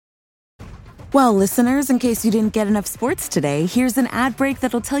Well, listeners, in case you didn't get enough sports today, here's an ad break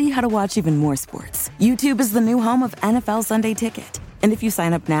that'll tell you how to watch even more sports. YouTube is the new home of NFL Sunday Ticket. And if you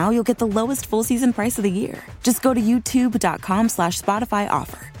sign up now, you'll get the lowest full season price of the year. Just go to youtube.com/Spotify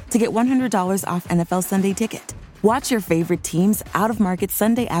offer to get $100 off NFL Sunday Ticket. Watch your favorite teams' out-of-market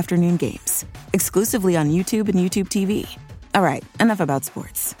Sunday afternoon games, exclusively on YouTube and YouTube TV. All right, enough about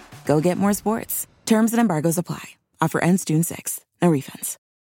sports. Go get more sports. Terms and embargoes apply. Offer ends June 6th. No refunds.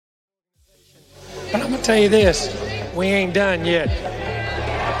 But I'm going to tell you this, we ain't done yet.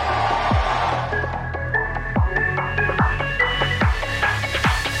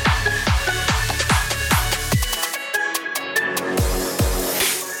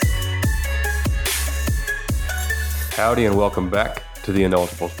 Howdy and welcome back to the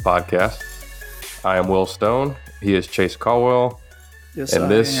Ineligibles podcast. I am Will Stone. He is Chase Caldwell. Yes,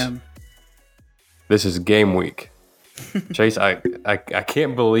 and I am. This is game week. Chase, I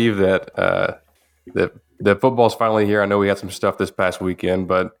can't believe that that football's finally here. I know we had some stuff this past weekend,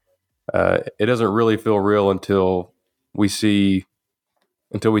 but it doesn't really feel real until we see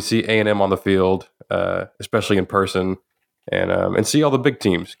A&M on the field, especially in person, and see all the big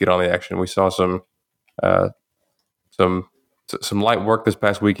teams get on the action. We saw some light work this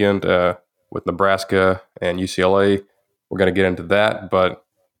past weekend with Nebraska and UCLA. We're going to get into that, but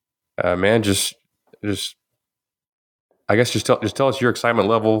man, just I guess just tell us your excitement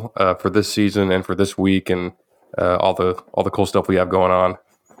level for this season and for this week and all the cool stuff we have going on.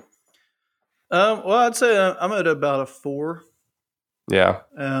 Well, I'd say I'm at about a 4. Yeah.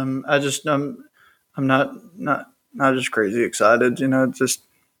 I'm not just crazy excited. You know, it's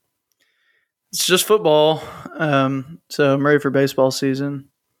just football. So I'm ready for baseball season.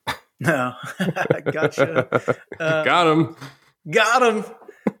 No, gotcha. Got him.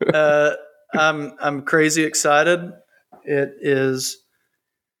 I'm crazy excited. It is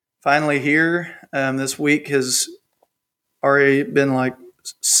finally here. This week has already been like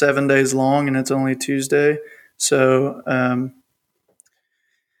 7 days long, and it's only Tuesday. So I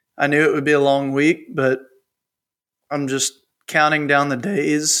knew it would be a long week, but I'm just counting down the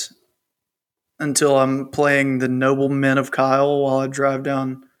days until I'm playing the Noblemen of Kyle while I drive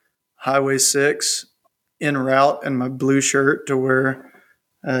down Highway 6 en route in my blue shirt to wear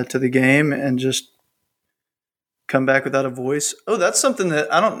to the game and just come back without a voice. Oh, that's something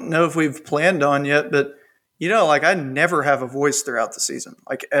that I don't know if we've planned on yet, but you know, like I never have a voice throughout the season,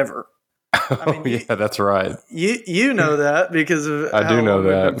 like ever. I mean, yeah, that's right. You know that because of I do know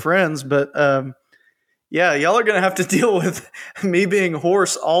that. We've been friends, but yeah, y'all are gonna have to deal with me being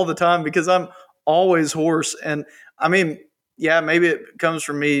hoarse all the time because I'm always hoarse. And I mean, yeah, maybe it comes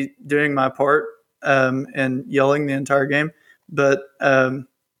from me doing my part and yelling the entire game, but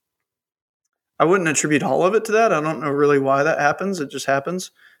I wouldn't attribute all of it to that. I don't know really why that happens. It just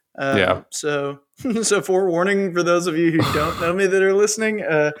happens. Yeah. So forewarning for those of you who don't know me that are listening,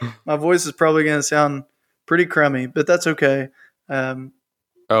 my voice is probably going to sound pretty crummy, but that's okay. Like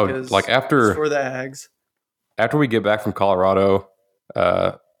after for the Ags. After we get back from Colorado,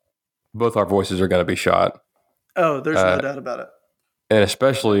 both our voices are going to be shot. Oh, there's no doubt about it. And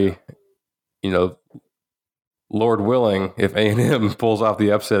especially, you know, Lord willing, if A&M pulls off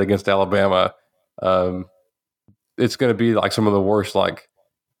the upset against Alabama, it's going to be like some of the worst like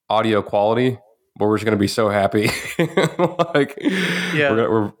audio quality, but we're just going to be so happy. Like, yeah,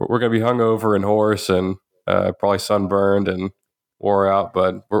 we're going to be hungover and hoarse and probably sunburned and wore out,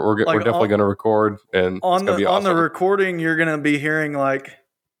 but we're definitely going to record. And on it's on the recording, you're going to be hearing like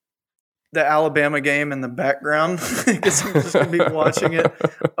the Alabama game in the background because I'm just going to be watching it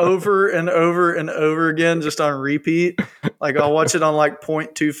over and over and over again, just on repeat. Like I'll watch it on like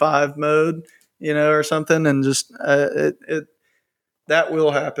 0.25 mode, you know, or something. And just, that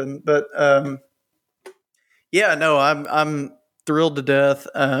will happen. But, yeah, no, I'm thrilled to death.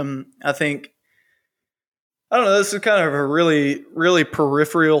 I think, I don't know, this is kind of a really, really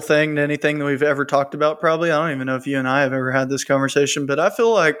peripheral thing to anything that we've ever talked about. Probably. I don't even know if you and I have ever had this conversation, but I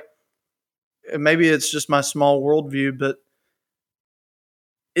feel like, maybe it's just my small worldview, but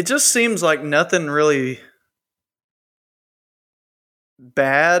it just seems like nothing really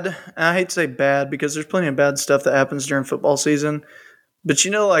bad. And I hate to say bad because there's plenty of bad stuff that happens during football season. But, you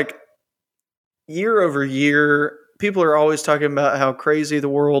know, like year over year, people are always talking about how crazy the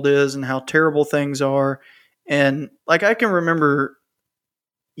world is and how terrible things are. And like I can remember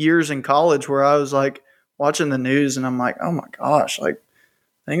years in college where I was like watching the news and I'm like, oh my gosh, like,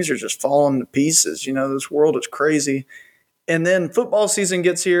 things are just falling to pieces. You know, this world is crazy. And then football season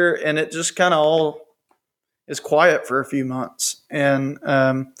gets here and it just kind of all is quiet for a few months. And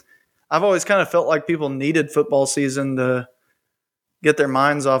I've always kind of felt like people needed football season to get their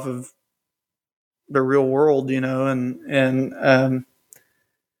minds off of the real world, and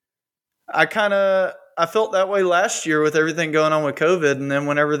I felt that way last year with everything going on with COVID. And then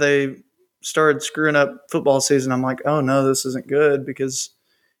whenever they started screwing up football season, I'm like, oh no, this isn't good, because,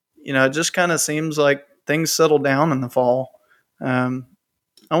 it just kind of seems like things settle down in the fall.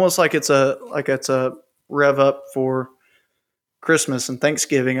 Almost like it's a rev up for Christmas and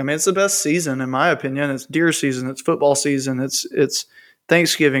Thanksgiving. I mean, it's the best season in my opinion. It's deer season, it's football season, it's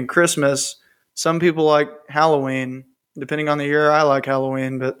Thanksgiving, Christmas. Some people like Halloween. Depending on the year, I like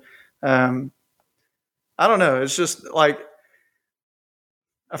Halloween, but I don't know. It's just like,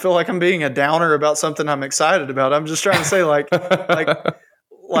 I feel like I'm being a downer about something I'm excited about. I'm just trying to say like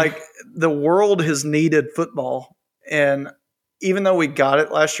the world has needed football. And even though we got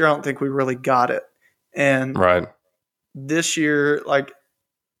it last year, I don't think we really got it. And right. This year, like,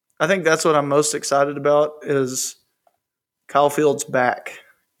 I think that's what I'm most excited about is Kyle Fields back,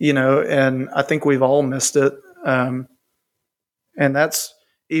 and I think we've all missed it. And that's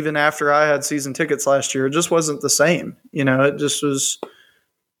even after I had season tickets last year. It just wasn't the same. It just was,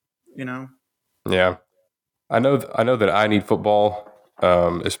 Yeah. I know that I need football,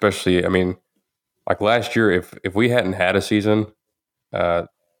 especially, I mean, like last year, if we hadn't had a season,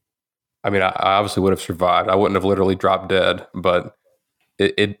 I mean, I obviously would have survived. I wouldn't have literally dropped dead, but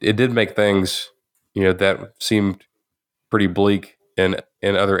it did make things, that seemed pretty bleak in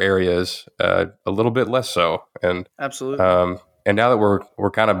other areas, a little bit less so. And absolutely. And now that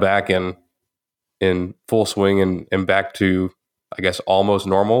we're kind of back in full swing and back to, I guess, almost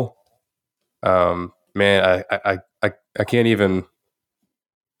normal, man, I can't even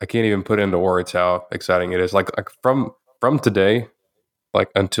put into words how exciting it is. Like from today,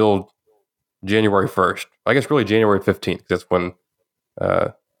 like until January 1st, I guess really January 15th, that's when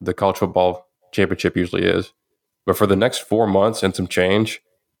the college football championship usually is. But for the next 4 months and some change,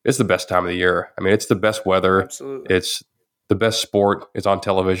 it's the best time of the year. I mean, it's the best weather. Absolutely. It's the best sport. It's on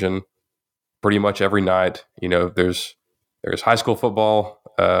television pretty much every night. There's high school football.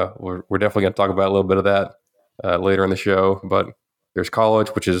 We're definitely going to talk about a little bit of that later in the show. But there's college,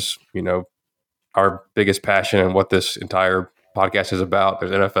 which is, our biggest passion and what this entire podcast is about.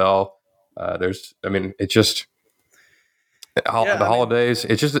 There's NFL. It's just holidays.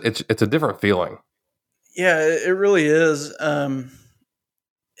 It's just it's a different feeling. Yeah, it really is.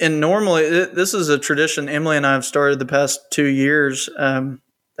 And normally, this is a tradition Emily and I have started the past 2 years.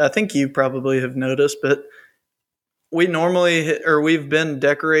 I think you probably have noticed, but we've been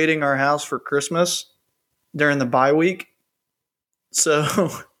decorating our house for Christmas during the bye week. So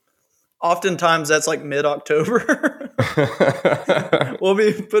oftentimes that's like mid-October. We'll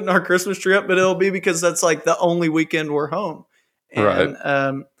be putting our Christmas tree up, but it'll be because that's like the only weekend we're home. And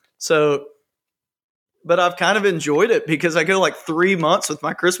right. But I've kind of enjoyed it because I go like 3 months with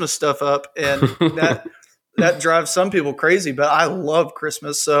my Christmas stuff up, and that drives some people crazy, but I love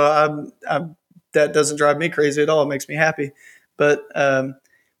Christmas. So that doesn't drive me crazy at all. It makes me happy. But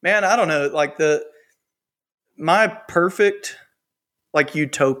man, I don't know, like my perfect like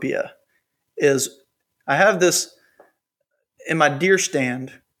utopia is I have this in my deer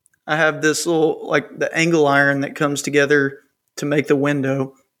stand. I have this little, like the angle iron that comes together to make the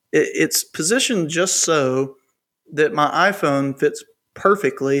window. It's positioned just so that my iPhone fits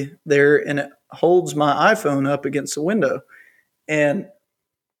perfectly there, and it holds my iPhone up against the window. And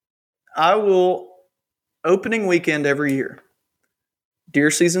I will, opening weekend every year, deer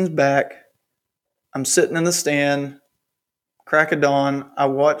season's back. I'm sitting in the stand, crack of dawn. I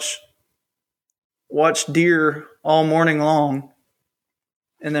watch deer all morning long.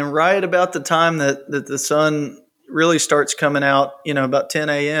 And then right about the time that the sun really starts coming out, about 10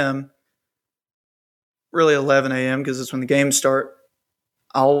 a.m., really 11 a.m., because it's when the games start,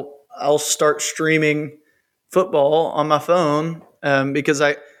 I'll start streaming football on my phone because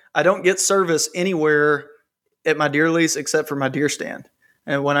I don't get service anywhere at my deer lease except for my deer stand.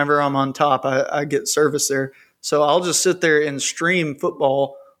 And whenever I'm on top, I get service there. So I'll just sit there and stream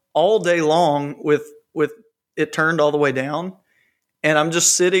football all day long with it turned all the way down. And I'm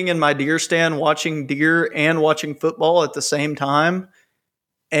just sitting in my deer stand watching deer and watching football at the same time.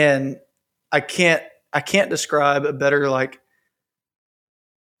 And I can't describe a better, like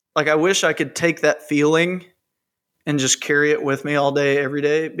I wish I could take that feeling and just carry it with me all day, every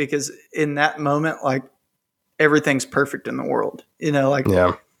day, because in that moment, like everything's perfect in the world,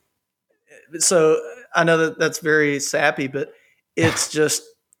 Yeah. So I know that's very sappy, but it's just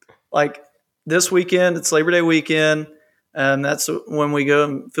like this weekend, it's Labor Day weekend. And that's when we go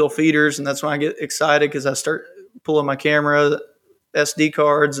and fill feeders. And that's when I get excited because I start pulling my camera, SD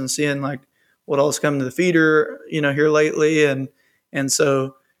cards, and seeing like what else come to the feeder, here lately. And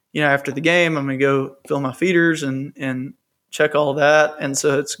so, after the game, I'm going to go fill my feeders and check all that. And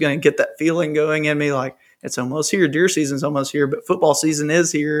so it's going to get that feeling going in me like it's almost here. Deer season's almost here, but football season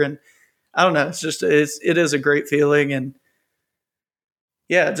is here. And I don't know. It is a great feeling. And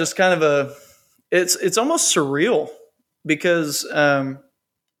yeah, just kind of it's almost surreal because,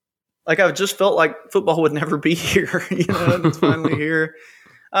 like I've just felt like football would never be here, and it's finally here.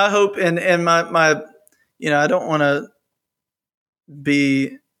 I hope, and my, I don't want to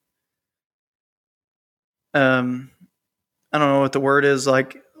be, I don't know what the word is,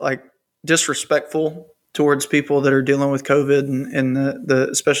 like disrespectful towards people that are dealing with COVID and the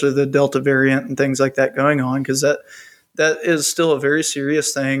especially the Delta variant and things like that going on, because that is still a very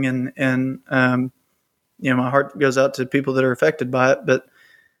serious thing, and my heart goes out to people that are affected by it, but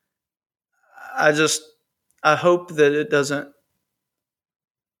I hope that it doesn't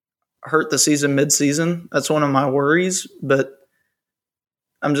hurt the season mid-season. That's one of my worries, but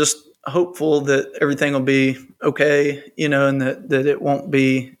I'm just hopeful that everything will be okay, and that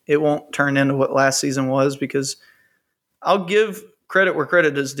it won't turn into what last season was, because I'll give credit where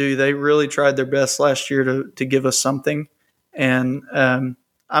credit is due. They really tried their best last year to give us something. And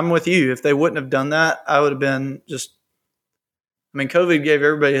I'm with you. If they wouldn't have done that, I would have been COVID gave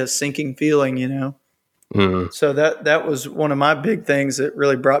everybody a sinking feeling, Mm-hmm. So that was one of my big things that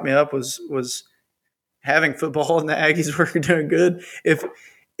really brought me up was having football, and the Aggies were doing good.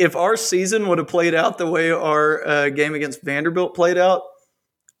 If our season would have played out the way our game against Vanderbilt played out,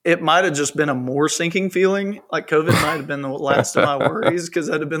 it might have just been a more sinking feeling. Like COVID might have been the last of my worries, because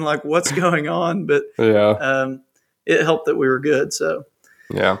I'd have been like, what's going on? But it helped that we were good. So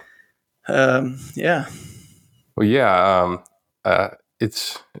yeah. Yeah. Well, yeah.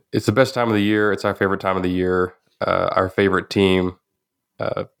 It's the best time of the year. It's our favorite time of the year. Our favorite team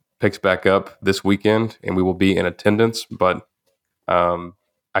picks back up this weekend, and we will be in attendance. But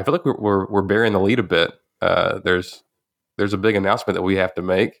I feel like we're burying the lead a bit. There's a big announcement that we have to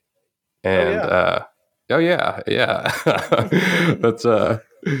make, and that's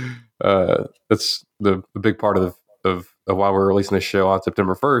the big part of why we're releasing this show on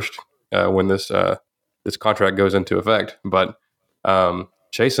September 1st, when this contract goes into effect. But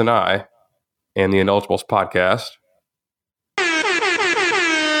Chase and I and the Indulgibles podcast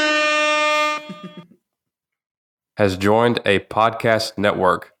has joined a podcast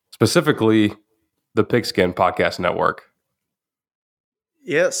network, specifically the Pigskin Podcast Network.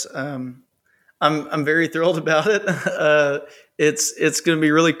 Yes, I'm very thrilled about it. It's going to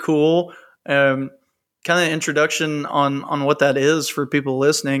be really cool. Kind of introduction on what that is for people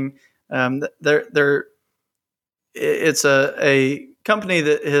listening. It's a company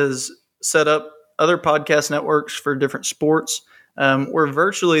that has set up other podcast networks for different sports, where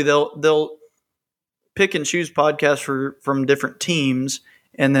virtually they'll pick and choose podcasts from different teams,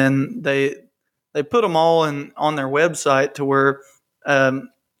 and then they put them all on their website to where,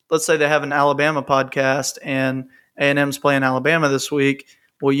 let's say they have an Alabama podcast and A&M's playing Alabama this week.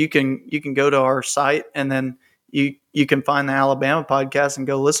 Well, you can go to our site, and then you can find the Alabama podcast and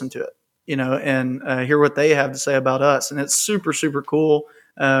go listen to it, and hear what they have to say about us. And it's super, super cool.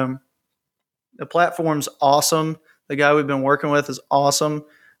 The platform's awesome. The guy we've been working with is awesome.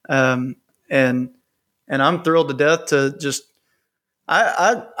 And I'm thrilled to death to just, and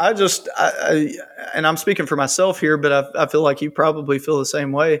I'm speaking for myself here, but I feel like you probably feel the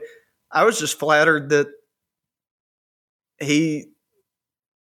same way. I was just flattered that he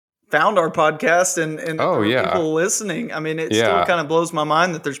found our podcast and people listening. I mean, it still kind of blows my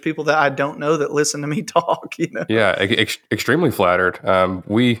mind that there's people that I don't know that listen to me talk. Yeah, extremely flattered.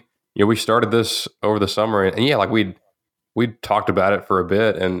 We started this over the summer, and we'd talked about it for a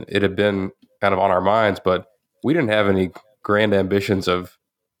bit, and it had been kind of on our minds, but we didn't have any grand ambitions of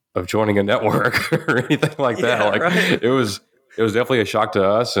joining a network or anything like that. Yeah, right. It was definitely a shock to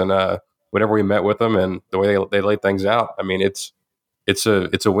us, and whenever we met with them and the way they laid things out, I mean, it's a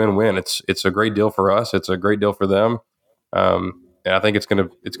win-win. It's a great deal for us. It's a great deal for them. And I think it's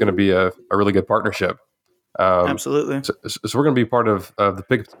gonna be a really good partnership. Absolutely. So we're going to be part of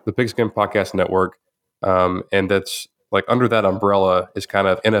the Pigskin Podcast Network, and that's like under that umbrella is kind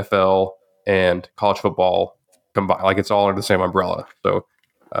of NFL and college football combined. Like it's all under the same umbrella. So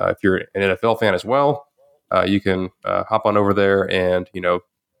if you're an NFL fan as well, you can hop on over there and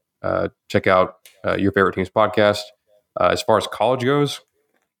check out your favorite team's podcast. As far as college goes,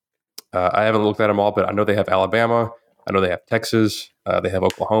 I haven't looked at them all, but I know they have Alabama. I know they have Texas. They have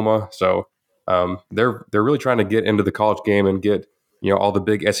Oklahoma. So they're really trying to get into the college game and get all the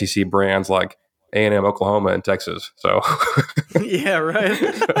big SEC brands like A&M, Oklahoma, and Texas. So yeah, right.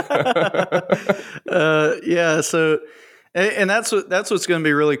 So And that's what's going to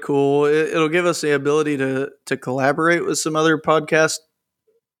be really cool. It'll give us the ability to collaborate with some other podcasts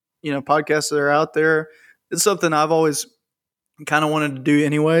that are out there. It's something I've always kind of wanted to do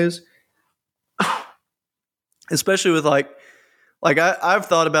anyways, especially with I've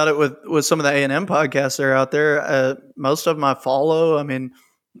thought about it with some of the A&M podcasts that are out there. Most of them I follow. I mean,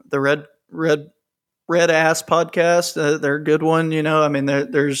 the Red Ass podcast, they're a good one. I mean,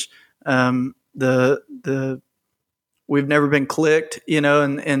 there's the We've Never Been Clicked,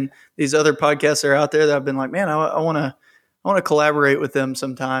 and these other podcasts are out there that I've been like, man, I want to collaborate with them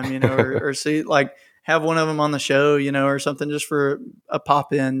sometime, or see, like, have one of them on the show, or something, just for a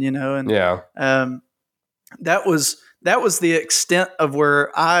pop in, and Yeah. That was the extent of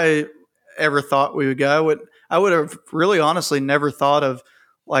where I ever thought we would go. I would have really honestly never thought of,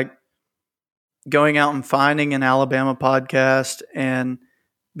 like, going out and finding an Alabama podcast and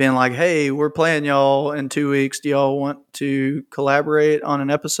being like, hey, we're playing y'all in 2 weeks. Do y'all want to collaborate on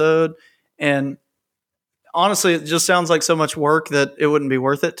an episode? And honestly, it just sounds like so much work that it wouldn't be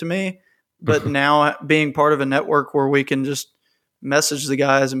worth it to me. But now, being part of a network where we can just message the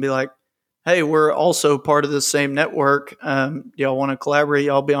guys and be like, hey, we're also part of the same network. Y'all want to collaborate?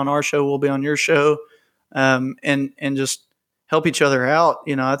 Y'all be on our show. We'll be on your show. And just help each other out.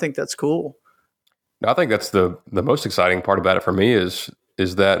 I think that's cool. I think that's the most exciting part about it for me is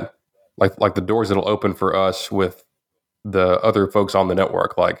that like the doors that'll open for us with the other folks on the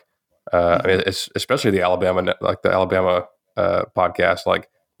network, like I mean, especially the Alabama podcast. Like,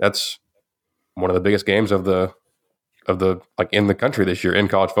 that's one of the biggest games of the like in the country this year in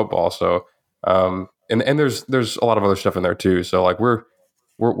college football. So and there's a lot of other stuff in there too. So, like, we're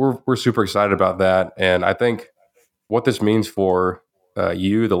super excited about that, and I think what this means for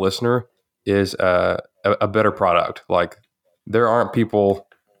you, the listener, is a better product. Like, there aren't people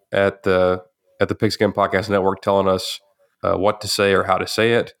at the Pigskin Podcast Network telling us what to say or how to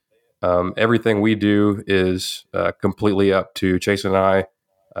say it. Everything we do is completely up to Chase and I.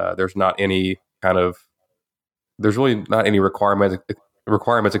 There's really not any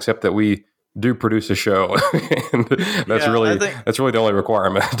requirements except that we do produce a show, and that's really the only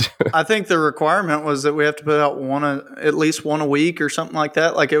requirement. I think the requirement was that we have to put out at least one a week or something like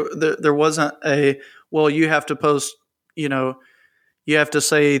that. Like, there wasn't you have to post, you have to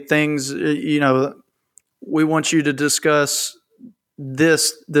say things, we want you to discuss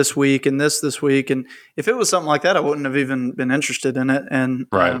this week and this week. And if it was something like that, I wouldn't have even been interested in it. And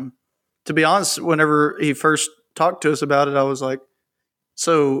right. To be honest, whenever he first talked to us about it, I was like,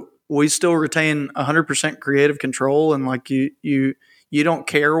 so we still retain 100% creative control, and like you don't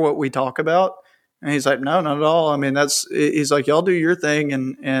care what we talk about? And he's like, no, not at all. I mean, he's like, y'all do your thing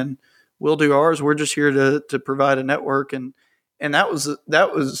and we'll do ours. We're just here to provide a network. And that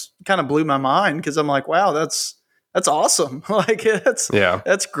was kind of blew my mind, because I'm like, wow, that's awesome. Like,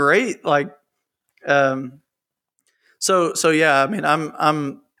 that's great. Like, so yeah, I mean,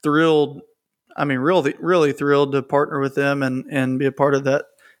 I'm thrilled. I mean, really, really thrilled to partner with them and be a part of that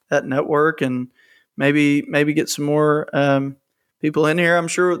network, and maybe get some more people in here. I'm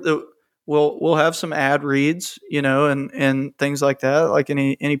sure that we'll have some ad reads, and things like that, like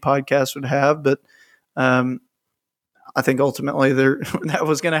any podcast would have. But I think ultimately that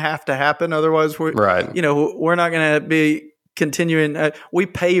was going to have to happen. Otherwise, we're not going to be continuing. We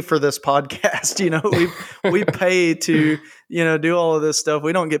pay for this podcast, we pay to, do all of this stuff.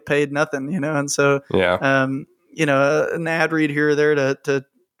 We don't get paid nothing, and so, an ad read here or there to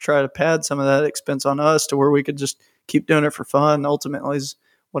try to pad some of that expense on us to where we could just keep doing it for fun. Ultimately is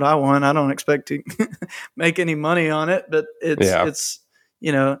what I want. I don't expect to make any money on it, but it's,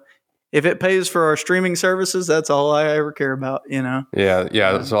 if it pays for our streaming services, that's all I ever care about,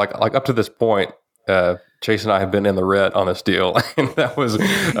 Yeah. So like up to this point, Chase and I have been in the red on this deal, and that was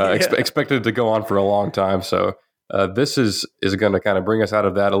expected to go on for a long time. So this is going to kind of bring us out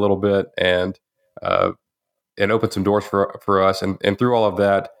of that a little bit and open some doors for us. And through all of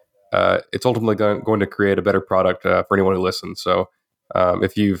that, it's ultimately going to create a better product for anyone who listens. So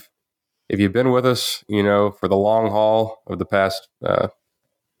if you've been with us, for the long haul of the past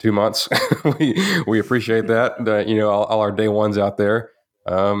 2 months, we appreciate that. All our day ones out there.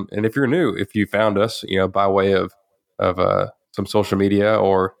 And if you're new, if you found us, by way of some social media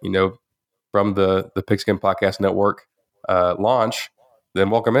or, from the Pigskin Podcast Network launch, then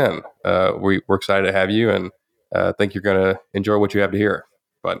welcome in. We're excited to have you, and think you're going to enjoy what you have to hear.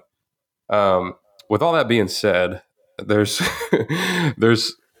 But with all that being said, there's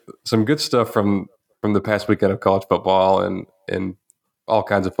some good stuff from the past weekend of college football and all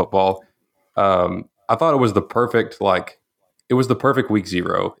kinds of football. I thought it was the perfect week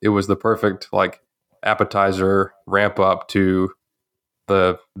 0. It was the perfect appetizer ramp up to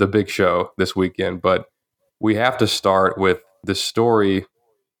the big show this weekend. But we have to start with the story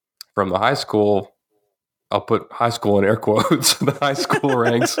from the high school. I'll put high school in air quotes, the high school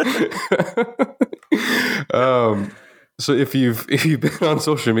ranks. So if you've been on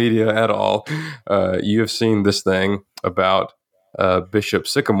social media at all, you have seen this thing about Bishop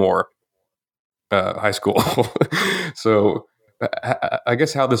Sycamore High School. So I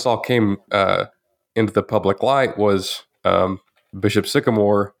guess how this all came into the public light was Bishop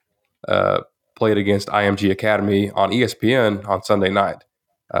Sycamore played against IMG Academy on ESPN on Sunday night.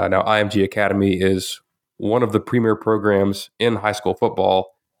 Now, IMG Academy is one of the premier programs in high school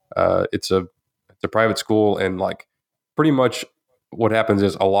football. It's a private school, and like pretty much what happens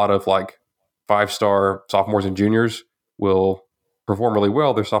is a lot of like 5-star sophomores and juniors will perform really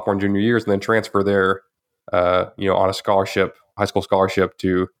well their sophomore and junior years, and then transfer there, on a scholarship, high school scholarship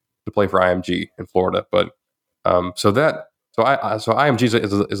to play for IMG in Florida. But so IMG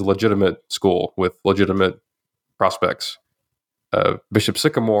is a legitimate school with legitimate prospects. Bishop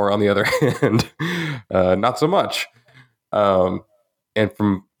Sycamore, on the other hand, not so much. And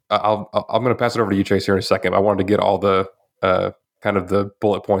from I'm going to pass it over to you, Chase, here in a second. I wanted to get all the kind of the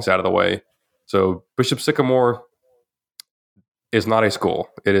bullet points out of the way. So Bishop Sycamore is not a school.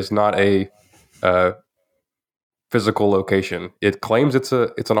 It is not a physical location. It claims it's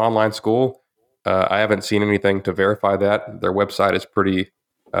an online school. I haven't seen anything to verify that. Their website is pretty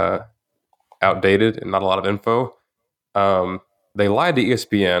outdated and not a lot of info. They lied to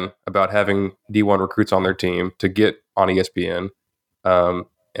ESPN about having D1 recruits on their team to get on ESPN.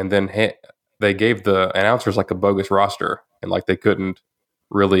 And then they gave the announcers like a bogus roster, and like they couldn't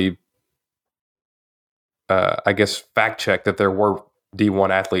really, I guess, fact check that there were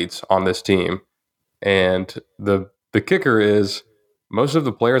D1 athletes on this team. And the kicker is most of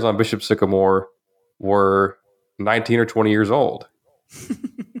the players on Bishop Sycamore were 19 or 20 years old.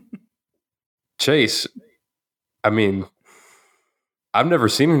 Chase, I mean, I've never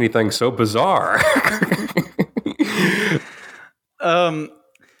seen anything so bizarre.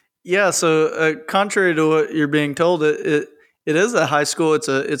 Yeah. So contrary to what you're being told, it is a high school. It's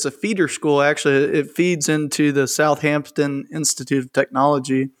a feeder school. Actually, it feeds into the Southampton Institute of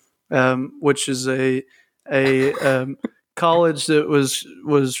Technology, which is a college that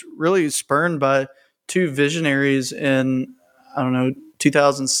was really spurned by two visionaries in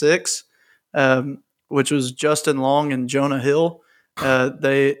 2006, which was Justin Long and Jonah Hill.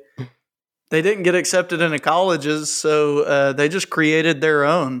 They didn't get accepted into colleges, so they just created their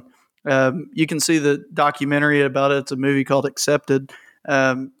own. You can see the documentary about it. It's a movie called Accepted.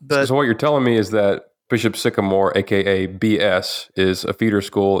 But so what you're telling me is that Bishop Sycamore, a.k.a. BS, is a feeder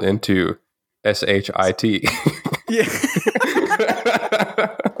school into SHIT. Yeah.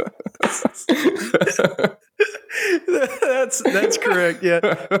 That's correct. Yeah,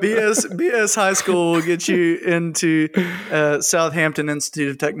 BS High School will get you into Southampton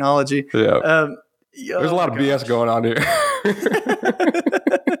Institute of Technology. Yeah, there's a lot of BS going on here.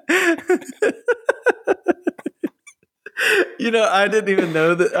 I didn't even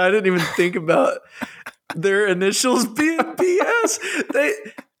know that. I didn't even think about their initials being BS.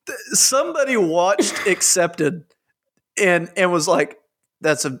 Somebody watched Accepted and was like,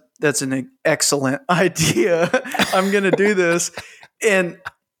 that's an excellent idea. I'm going to do this. And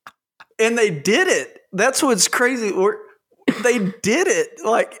they did it. That's what's crazy. They did it.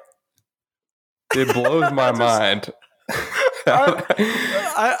 Like, it blows my mind.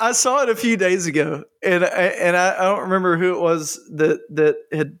 I saw it a few days ago, and I don't remember who it was that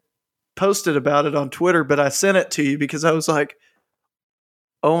had posted about it on Twitter, but I sent it to you because I was like,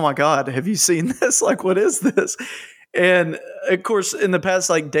 oh my God, have you seen this? Like, what is this? And of course, in the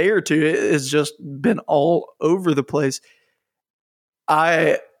past day or two, it has just been all over the place.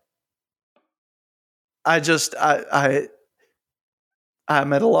 I'm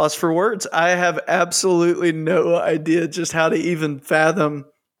at a loss for words. I have absolutely no idea just how to even fathom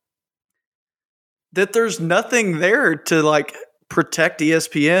that there's nothing there to protect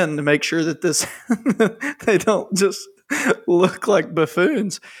ESPN to make sure that this they don't just look like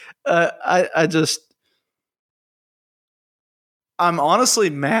buffoons. I'm honestly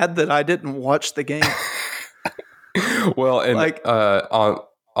mad that I didn't watch the game. Well, and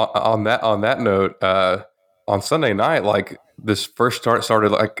on that note, on Sunday night, this first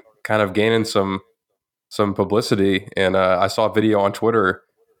started kind of gaining some publicity, and I saw a video on Twitter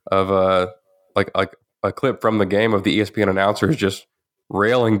of a clip from the game of the ESPN announcers just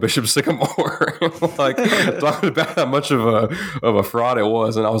railing Bishop Sycamore, talking about how much of a fraud it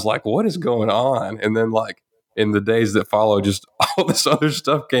was, and I was like, "What is going on?" And then in the days that follow, just all this other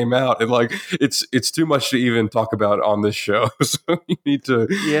stuff came out, and like it's too much to even talk about on this show. So you need to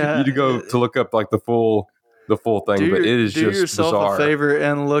go to look up like the full thing. But it is do just yourself bizarre. a favor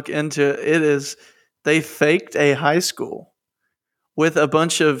and look into it. It is, they faked a high school with a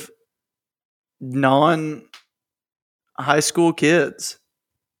bunch of non-high school kids,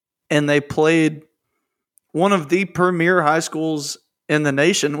 and they played one of the premier high schools in the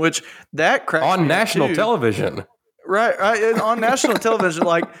nation, which that cracks on me up national too. television. Right, and on national television,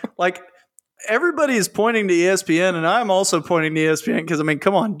 like everybody is pointing to ESPN, and I'm also pointing to ESPN because, I mean,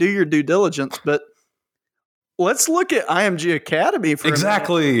 come on, do your due diligence. But let's look at IMG Academy for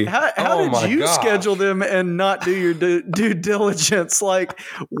exactly. a minute. How did you schedule them and not do your due diligence? Like,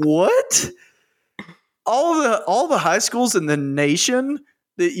 what? All the high schools in the nation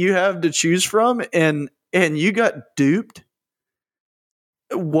that you have to choose from, and you got duped?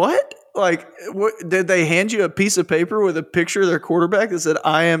 What? Like, what, did they hand you a piece of paper with a picture of their quarterback that said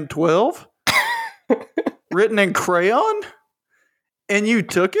 "I am 12" written in crayon, and you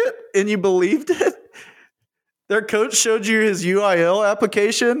took it and you believed it? Their coach showed you his UIL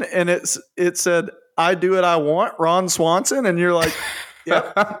application, and it said, "I do what I want, Ron Swanson," and you're like,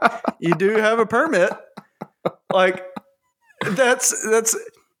 "Yep, you do have a permit." Like, that's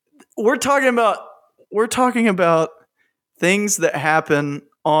we're talking about things that happen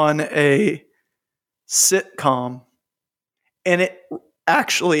on a sitcom, and it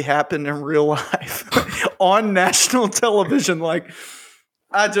actually happened in real life on national television. Like,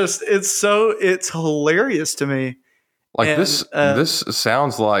 it's hilarious to me. Like, and this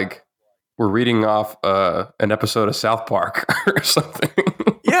sounds like we're reading off an episode of South Park or something.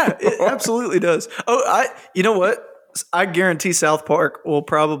 Yeah, it absolutely does. Oh, you know what? I guarantee South Park will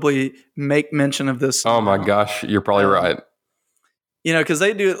probably make mention of this. Oh my gosh, you're probably right. You know, because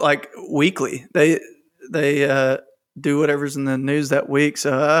they do it like weekly. They do whatever's in the news that week.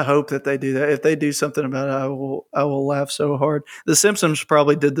 So I hope that they do that. If they do something about it, I will laugh so hard. The Simpsons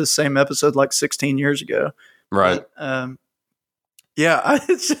probably did this same episode like 16 years ago. Right. But, yeah,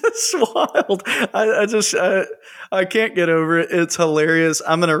 it's just wild. I can't get over it. It's hilarious.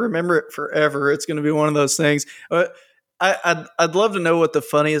 I'm going to remember it forever. It's going to be one of those things. But I'd love to know what the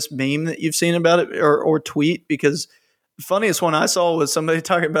funniest meme that you've seen about it or tweet, because the funniest one I saw was somebody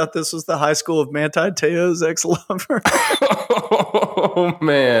talking about this was the high school of Manti Te'o's ex-lover. Oh,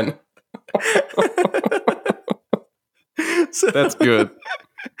 man. That's good.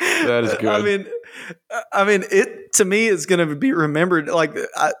 That is good. I mean, it to me is going to be remembered. Like,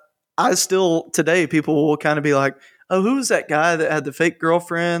 I still today, people will kind of be like, "Oh, who was that guy that had the fake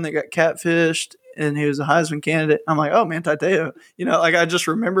girlfriend that got catfished and he was a Heisman candidate?" I'm like, "Oh, Manti Te'o." You know, like, I just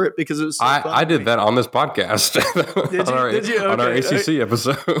remember it because it was. So I did that on this podcast. Did you? On our ACC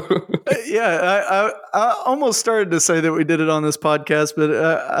episode. Yeah, I almost started to say that we did it on this podcast, but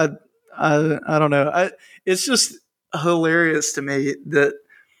I don't know. It's just hilarious to me that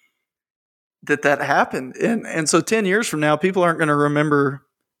happened. And so 10 years from now, people aren't going to remember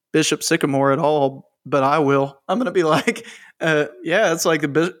Bishop Sycamore at all, but I will. I'm going to be like, yeah, it's like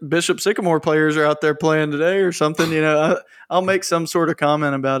the Bishop Sycamore players are out there playing today or something. You know, I'll make some sort of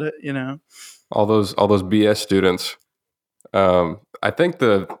comment about it, you know. All those BS students. I think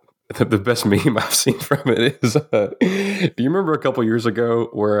the best meme I've seen from it is, do you remember a couple years ago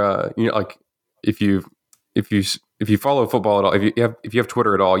where, you know, like if you follow football at all, if you have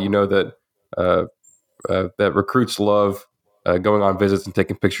Twitter at all, you know that that recruits love going on visits and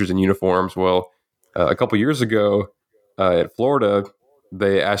taking pictures in uniforms. Well, a couple years ago at Florida,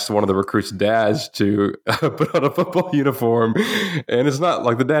 they asked one of the recruits' dads to put on a football uniform, and it's not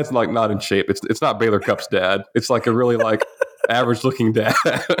like the dad's like not in shape. It's not Baylor Cup's dad. It's like a really like average looking dad,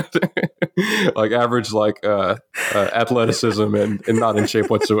 like average like athleticism and not in shape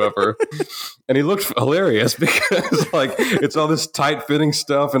whatsoever. And he looks hilarious because like it's all this tight fitting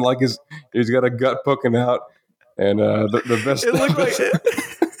stuff and like he's got a gut poking out, and the best.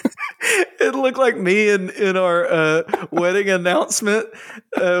 It looked like me in our wedding announcement.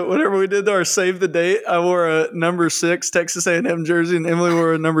 Whenever we did our save the date, I wore a number 6 Texas A&M jersey, and Emily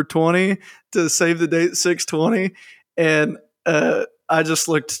wore a number 20 to save the date 6/20, and I just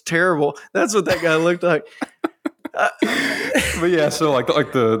looked terrible. That's what that guy looked like. But yeah, so like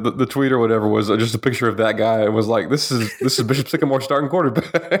the tweet or whatever was just a picture of that guy. It was like, this is Bishop Sycamore starting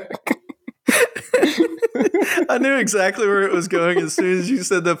quarterback. I knew exactly where it was going as soon as you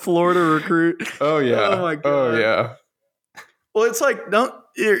said the Florida recruit. Oh yeah. Oh my god. Oh yeah. Well, it's like, don't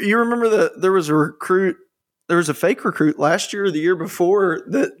you remember there was a recruit? There was a fake recruit last year or the year before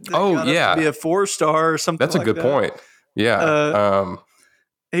that got up to be a 4-star or something. That's a good point. Yeah.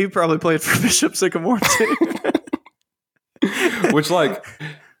 He probably played for Bishop Sycamore too. Which, like,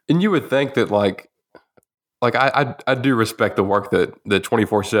 and you would think that, like I do respect the work that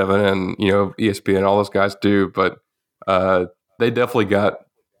 24/7 and ESPN and all those guys do, but they definitely got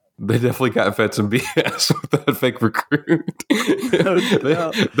fed some BS with that fake recruit.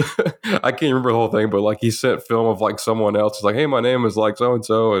 I can't remember the whole thing, but like he sent film of like someone else. It's like, hey, my name is like so and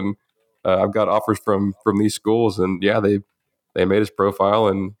so, and I've got offers from these schools, and yeah, they made his profile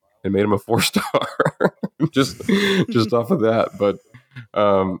and made him a 4-star just off of that. But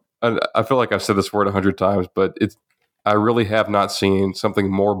I feel like I've said this word 100 times, but I really have not seen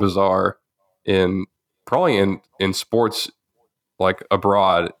something more bizarre probably in sports like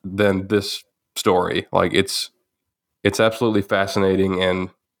abroad than this story. Like it's absolutely fascinating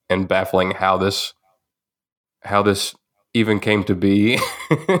and baffling how this even came to be.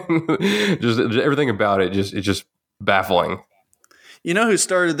 just everything about it it's just baffling. You know who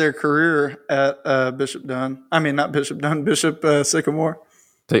started their career at Bishop Dunn? I mean, not Bishop Dunn, Bishop Sycamore.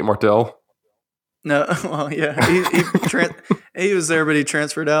 Tate Martell. No, well, yeah, he was there, but he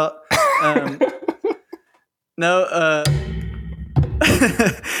transferred out. No,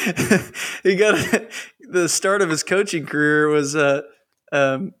 he got the start of his coaching career was Coach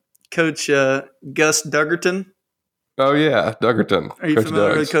Gus Duggerton. Oh yeah, Duggerton. Are you Coach familiar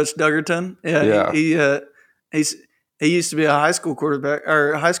Duggs. with Coach Duggerton? Yeah. He used to be a high school quarterback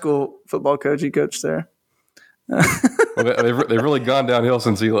or a high school football coach. He coached there. Well, they've really gone downhill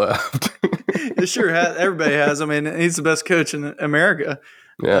since he left. It sure has. Everybody has. I mean, he's the best coach in America.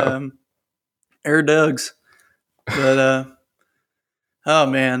 Yeah. Air Duggs. But oh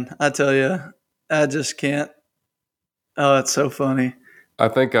man, I tell you, I just can't. Oh, it's so funny. I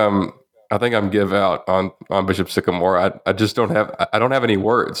think I'm give out on Bishop Sycamore. I just don't have any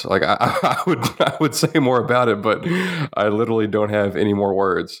words. Like I would say more about it, but I literally don't have any more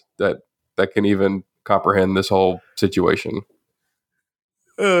words that can even comprehend this whole situation.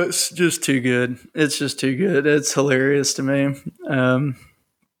 It's just too good. It's just too good. It's hilarious to me.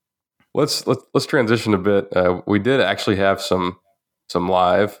 Let's transition a bit. We did actually have some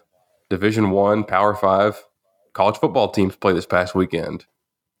live Division I, Power 5 college football teams play this past weekend.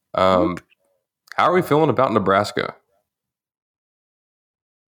 How are we feeling about Nebraska?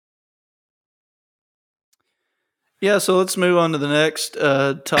 Yeah, so let's move on to the next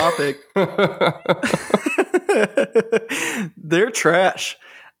topic. They're trash.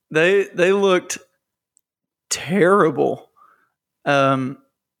 They looked terrible. I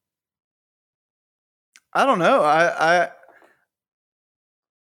don't know. I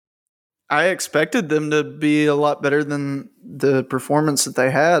expected them to be a lot better than the performance that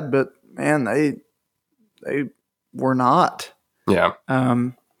they had, but man, they were not. Yeah.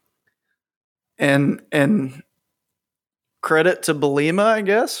 And credit to Belima, I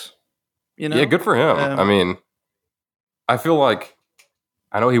guess. Yeah, good for him. I mean, I feel like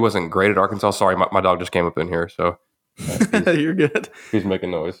I know he wasn't great at Arkansas. Sorry, my dog just came up in here, so you're good. He's making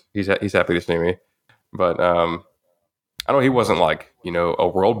noise. He's happy to see me, but I know he wasn't like a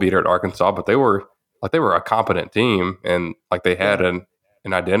world beater at Arkansas, but they were a competent team and like they had an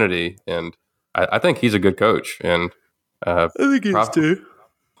identity, and I think he's a good coach, and I think he is too.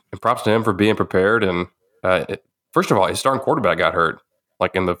 And props to him for being prepared. And first of all, his starting quarterback got hurt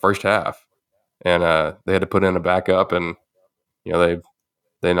like in the first half, and they had to put in a backup, and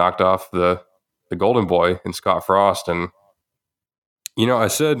they knocked off the golden boy in Scott Frost. And I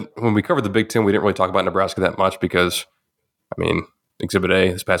said when we covered the Big Ten, we didn't really talk about Nebraska that much because, I mean, Exhibit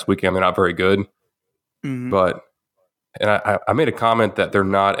A this past weekend, they're not very good. Mm-hmm. But I made a comment that they're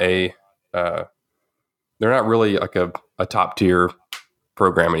not really like a top tier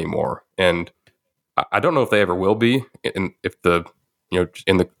program anymore, and I don't know if they ever will be. If in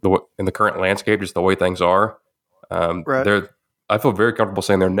the current landscape, just the way things are, right. I feel very comfortable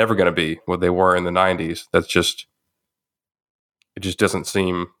saying they're never going to be what they were in the 90s. It just doesn't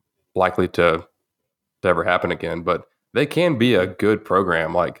seem likely to ever happen again. But they can be a good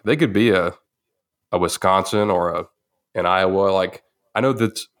program. Like they could be a Wisconsin or an Iowa. Like I know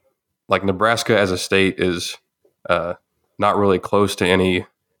that like Nebraska as a state is not really close to any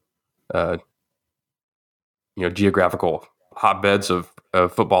geographical hotbeds of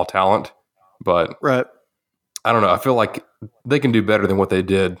football talent, but right. I don't know. I feel like they can do better than what they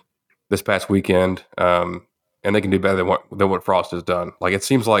did this past weekend, and they can do better than what Frost has done. Like it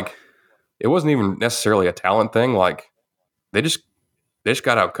seems like it wasn't even necessarily a talent thing. Like they just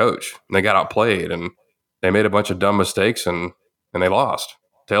got out coached and they got outplayed, and they made a bunch of dumb mistakes and they lost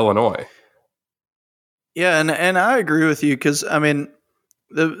to Illinois. Yeah, and I agree with you because I mean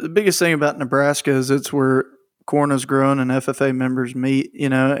the biggest thing about Nebraska is it's where corn is grown and FFA members meet,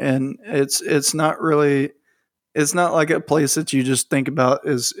 and it's not like a place that you just think about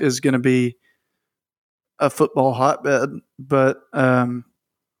is going to be a football hotbed, but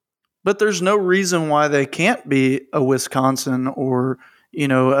there's no reason why they can't be a Wisconsin or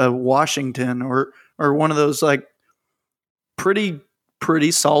a Washington or one of those like pretty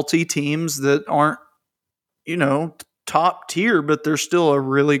salty teams that aren't top tier, but they're still a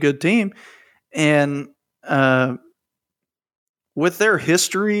really good team. And with their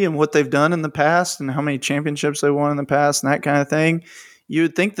history and what they've done in the past and how many championships they won in the past and that kind of thing, you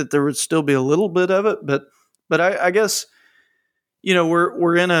would think that there would still be a little bit of it. But I guess,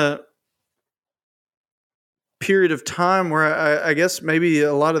 we're in a period of time where I guess maybe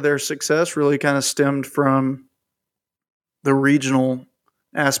a lot of their success really kind of stemmed from the regional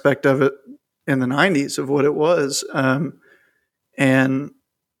aspect of it in the 90s of what it was, and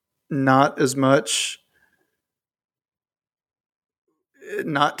not as much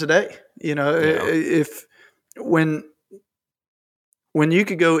not today. If when you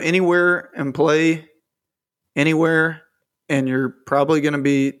could go anywhere and play anywhere and you're probably going to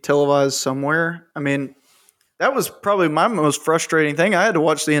be televised somewhere. I mean, that was probably my most frustrating thing. I had to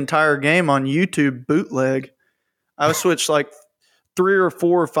watch the entire game on YouTube bootleg. I switched like 3 or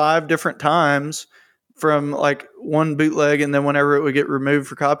 4 or 5 different times from like one bootleg, and then whenever it would get removed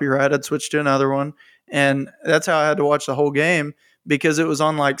for copyright, I'd switch to another one. And that's how I had to watch the whole game, because it was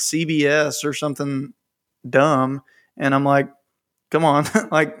on like CBS or something dumb. And I'm like, come on,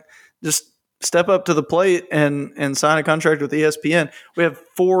 like just step up to the plate and sign a contract with ESPN. We have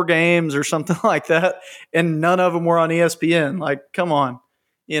 4 games or something like that, and none of them were on ESPN. Like, come on,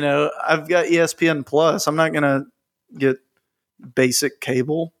 I've got ESPN Plus. I'm not going to get basic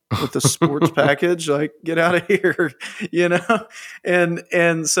cable with the sports package. Like, get out of here,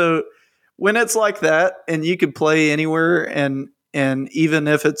 And so when it's like that and you could play anywhere, and even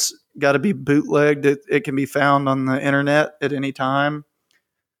if it's got to be bootlegged, it can be found on the internet at any time.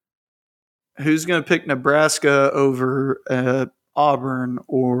 Who's going to pick Nebraska over Auburn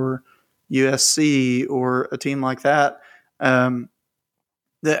or USC or a team like that,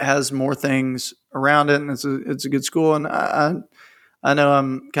 that has more things around it, and it's a good school? And I know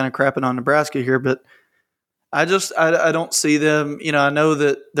I'm kind of crapping on Nebraska here, but I don't see them. I know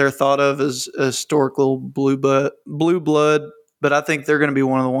that they're thought of as a historical blue blood, but I think they're going to be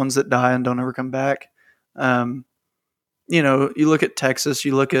one of the ones that die and don't ever come back. You look at Texas,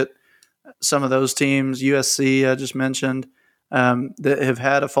 you look at some of those teams, USC I just mentioned, that have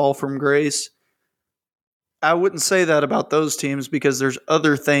had a fall from grace. I wouldn't say that about those teams, because there's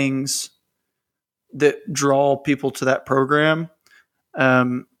other things that draw people to that program.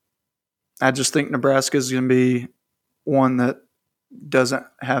 I just think Nebraska is going to be one that doesn't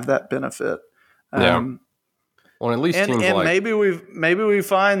have that benefit. Yeah. Well, at least teams and like maybe we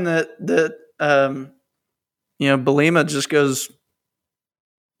find that Belima just goes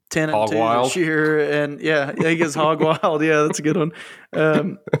 10-2 this year, and he gets hog wild. Yeah, that's a good one.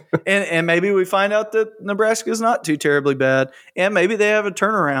 And maybe we find out that Nebraska is not too terribly bad, and maybe they have a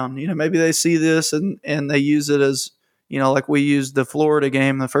turnaround. Maybe they see this and they use it as, like we used the Florida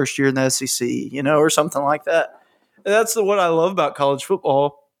game the first year in the SEC, or something like that. That's what I love about college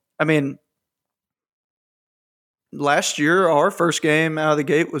football. I mean, last year our first game out of the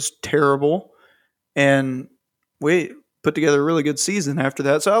gate was terrible, and we put together a really good season after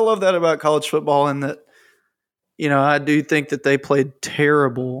that. So I love that about college football, and that, I do think that they played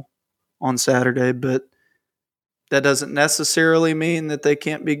terrible on Saturday, but that doesn't necessarily mean that they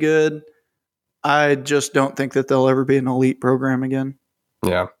can't be good. I just don't think that they'll ever be an elite program again.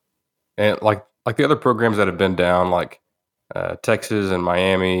 Yeah. And like the other programs that have been down, like Texas and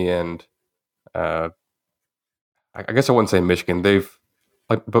Miami, and I guess I wouldn't say Michigan.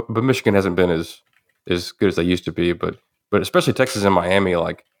 But Michigan hasn't been as good as they used to be. But especially Texas and Miami,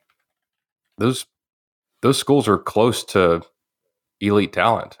 like those schools are close to elite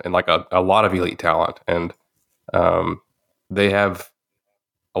talent, and like a lot of elite talent, and they have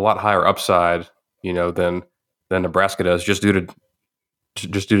a lot higher upside, than Nebraska does, just due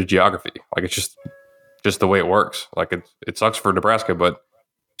to geography. Like, it's just the way it works. Like, it sucks for Nebraska, but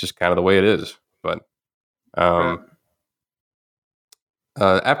just kind of the way it is. But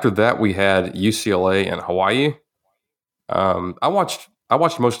after that, we had UCLA and Hawaii. I watched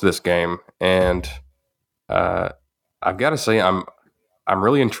most of this game, and I've got to say I'm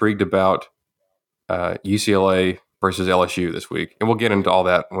really intrigued about UCLA versus LSU this week, and we'll get into all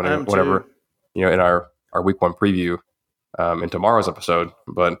that whenever in our week 1 preview in tomorrow's episode.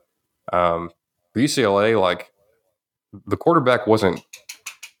 But for UCLA, like, the quarterback wasn't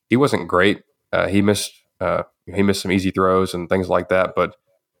great. He missed he missed some easy throws and things like that, but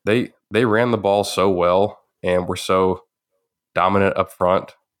they ran the ball so well and were so dominant up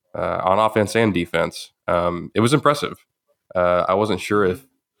front on offense and defense. It was impressive. I wasn't sure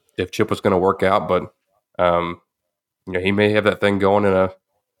if Chip was going to work out, but he may have that thing going in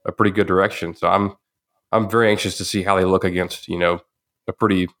a pretty good direction. So I'm very anxious to see how they look against a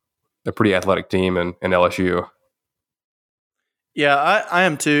pretty athletic team in LSU. Yeah, I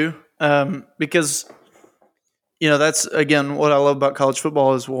am too. Because that's again what I love about college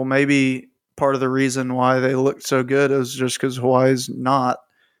football is maybe part of the reason why they looked so good is just because Hawaii's not.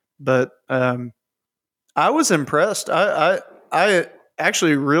 But I was impressed. I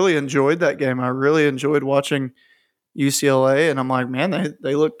actually really enjoyed that game. I really enjoyed watching UCLA, and I'm like, man,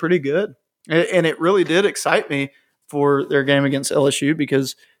 they look pretty good. And it really did excite me for their game against LSU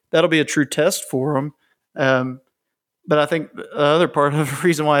because that'll be a true test for them. But I think the other part of the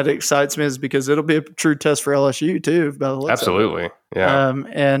reason why it excites me is because it'll be a true test for LSU too. By the looks Absolutely, of it. Yeah.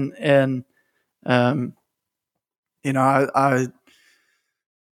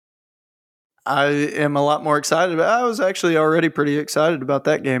 I am a lot more excited about. I was actually already pretty excited about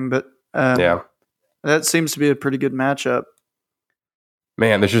that game, but that seems to be a pretty good matchup.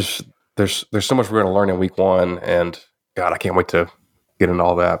 Man, there's so much we're going to learn in week 1, and God, I can't wait to get into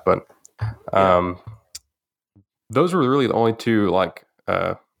all that. But those were really the only 2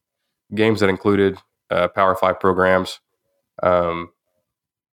 games that included Power 5 programs, or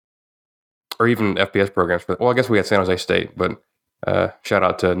even FBS programs. But I guess we had San Jose State. But shout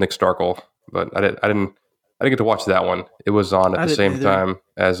out to Nick Starkle. But I didn't get to watch that one. It was on at the same time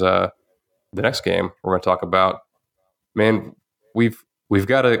as the next game we're going to talk about. Man, we've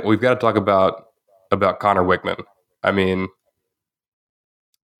got to talk about Connor Wickman. I mean,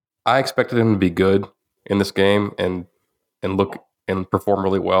 I expected him to be good in this game and look and perform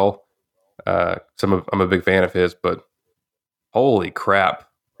really well. I'm a big fan of his, but holy crap!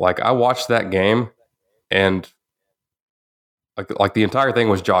 Like, I watched that game and like the entire thing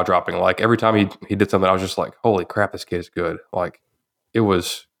was jaw dropping. Like, every time he did something, I was just like, holy crap, this kid is good. Like, it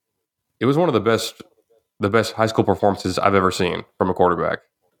was one of the best high school performances I've ever seen from a quarterback.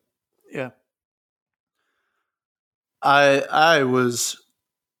 Yeah. I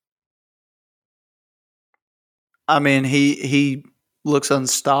mean, he looks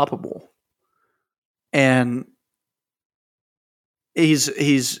unstoppable. And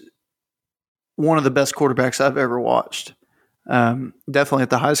he's one of the best quarterbacks I've ever watched. Definitely at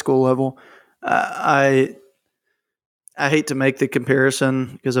the high school level. I hate to make the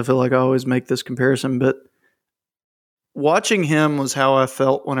comparison because I feel like I always make this comparison, but watching him was how I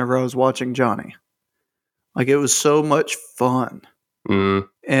felt whenever I was watching Johnny. Like, it was so much fun. Mm.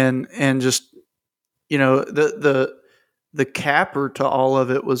 And just, the capper to all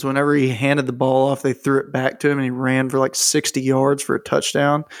of it was whenever he handed the ball off, they threw it back to him and he ran for like 60 yards for a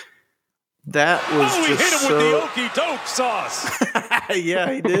touchdown. That was he just hit him with the okey doke sauce.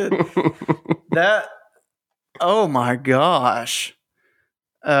 Yeah, he did. Oh my gosh.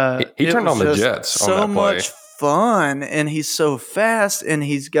 He turned on the Jets so on that play. Much fun, and he's so fast, and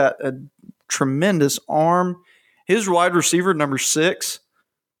he's got a tremendous arm. His wide receiver, number 6,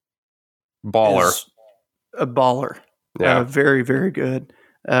 baller. is a baller. Yeah. Very, very good.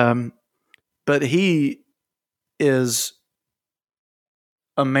 But he is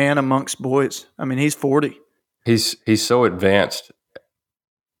a man amongst boys. I mean, he's 40. He's so advanced,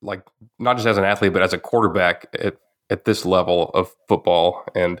 like, not just as an athlete, but as a quarterback at this level of football.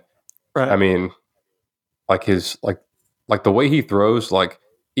 And right. I mean, like his like the way he throws, like,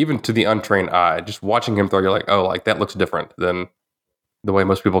 even to the untrained eye, just watching him throw, you're like, oh, like, that looks different than the way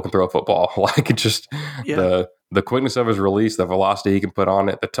most people can throw a football. Like, it just the quickness of his release, the velocity he can put on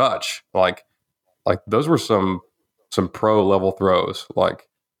it, the touch, like those were some pro level throws. Like,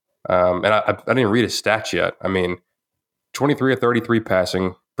 and I didn't read his stats yet. I mean, 23 of 33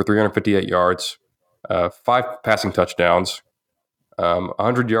 passing for 358 yards, 5 passing touchdowns,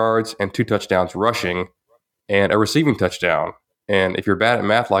 100 yards and 2 touchdowns rushing, and a receiving touchdown. And if you're bad at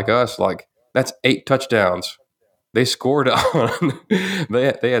math like us, like, that's 8 touchdowns. They scored on.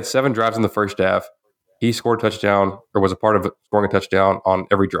 They had 7 drives in the first half. He scored a touchdown, or was a part of scoring a touchdown on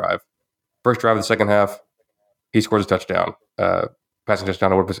every drive. First drive of the second half, he scores a touchdown, passing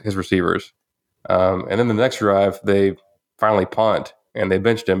touchdown to one of his receivers. And then the next drive, they finally punt, and they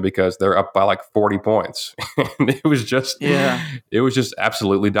benched him because they're up by like 40 points. And it was just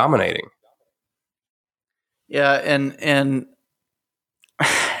absolutely dominating. Yeah, and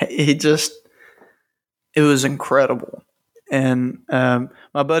it was incredible. And my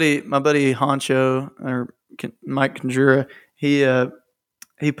buddy Honcho, or Mike Conjura,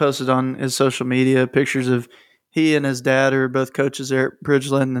 he posted on his social media pictures of he and his dad are both coaches there at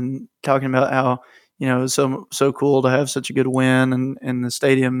Bridgeland, and talking about how, it was so cool to have such a good win and in the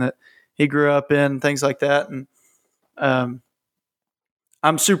stadium that he grew up in, things like that. And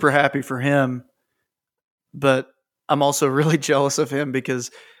I'm super happy for him, but I'm also really jealous of him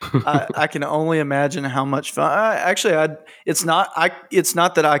because I can only imagine how much fun. It's not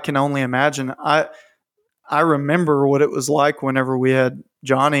that I can only imagine. I remember what it was like whenever we had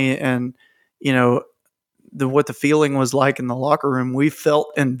Johnny, and what the feeling was like in the locker room. We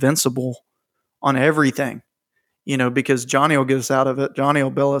felt invincible on everything, because Johnny will get us out of it. Johnny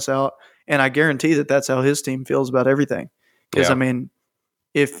will bail us out, and I guarantee that that's how his team feels about everything. Because I mean,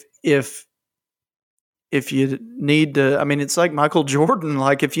 if you need to, I mean, it's like Michael Jordan.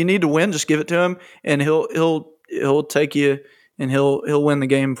 Like, if you need to win, just give it to him, and he'll take you, and he'll win the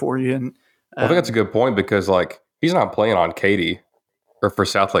game for you. And I think that's a good point, because like, he's not playing on Katy or for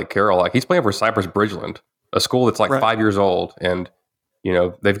South Lake Carroll. Like, he's playing for Cypress Bridgeland, a school that's like 5 years old, and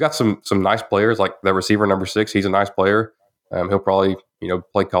they've got some nice players. Like the receiver number 6, he's a nice player. He'll probably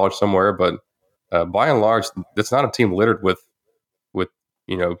play college somewhere, but by and large, that's not a team littered with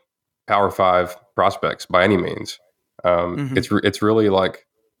Power 5 prospects by any means. It's really like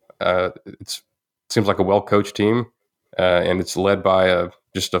it seems like a well coached team, and it's led by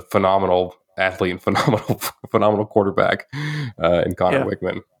just a phenomenal athlete and phenomenal quarterback in Connor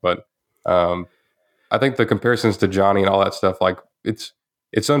Wickman. But I think the comparisons to Johnny and all that stuff, like it's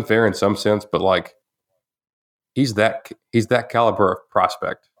unfair in some sense, but like he's that caliber of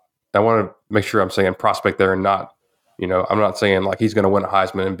prospect. I want to make sure I'm saying prospect there, and not, I'm not saying like he's going to win a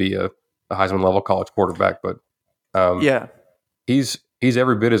Heisman and be a Heisman level college quarterback, but he's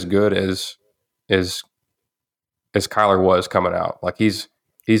every bit as good as Kyler was coming out. Like he's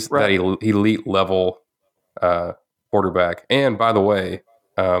right. That elite level quarterback. And by the way,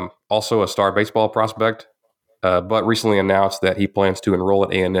 also a star baseball prospect, but recently announced that he plans to enroll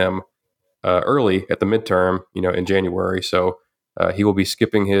at A&M early at the midterm, in January. So he will be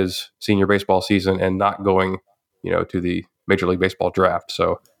skipping his senior baseball season and not going, to the Major League Baseball draft.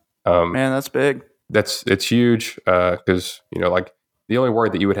 So, man, that's big. It's huge, because like the only worry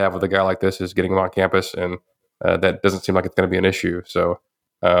that you would have with a guy like this is getting him on campus, and that doesn't seem like it's going to be an issue. So,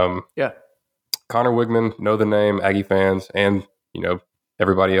 Connor Wigman, know the name, Aggie fans, and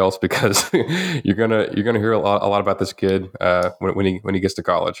everybody else, because you're gonna hear a lot about this kid when he gets to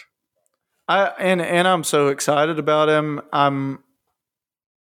college. I'm so excited about him.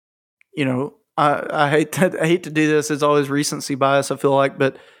 I hate to do this. It's always recency bias, I feel like,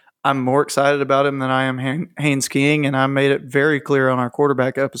 but I'm more excited about him than I am Haynes King, and I made it very clear on our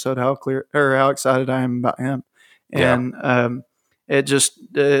quarterback episode how excited I am about him. And it just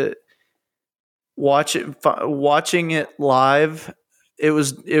watching it live, it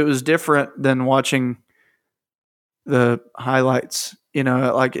was different than watching the highlights.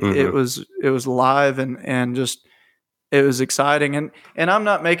 It was live and just. It was exciting, and I'm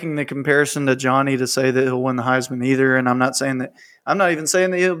not making the comparison to Johnny to say that he'll win the Heisman either, and I'm not even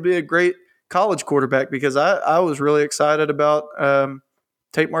saying that he'll be a great college quarterback, because I was really excited about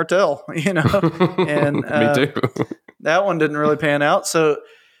Tate Martell, and me too. That one didn't really pan out. So,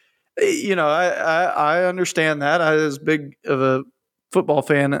 I understand that. As big of a football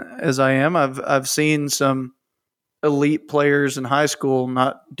fan as I am, I've seen some elite players in high school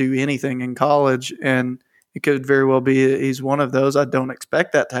not do anything in college, and it could very well be he's one of those. I don't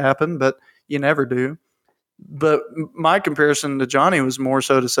expect that to happen, but you never do. But my comparison to Johnny was more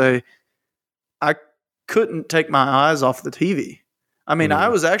so to say I couldn't take my eyes off the TV. I mean, I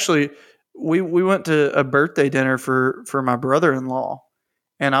was actually we went to a birthday dinner for my brother-in-law,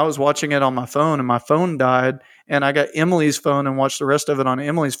 and I was watching it on my phone, and my phone died, and I got Emily's phone and watched the rest of it on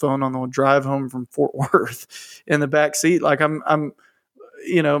Emily's phone on the drive home from Fort Worth in the back seat. Like I'm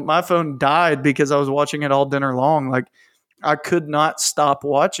my phone died because I was watching it all dinner long. Like I could not stop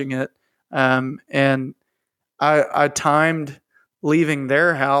watching it. And I timed leaving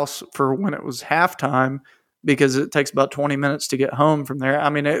their house for when it was halftime, because it takes about 20 minutes to get home from there.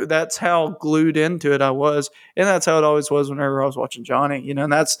 I mean, that's how glued into it I was. And that's how it always was whenever I was watching Johnny,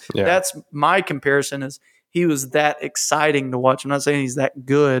 and that's my comparison, is he was that exciting to watch. I'm not saying he's that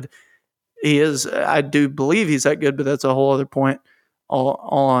good. He is, I do believe he's that good, but that's a whole other point. All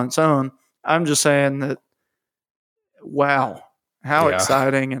on its own. I'm just saying that, wow, how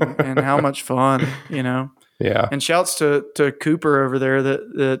exciting and how much fun, Yeah. And shouts to Cooper over there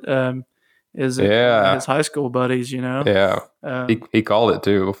that is his high school buddies, Yeah. He called it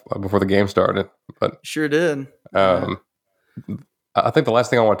too before the game started. But sure did. I think the last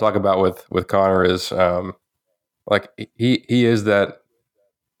thing I want to talk about with Connor is like he is that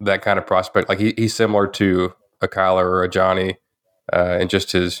kind of prospect. Like he's similar to a Kyler or a Johnny, and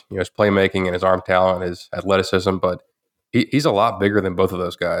just his his playmaking and his arm talent, his athleticism. But he's a lot bigger than both of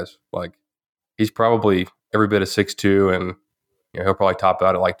those guys. Like he's probably every bit of 6'2", and he'll probably top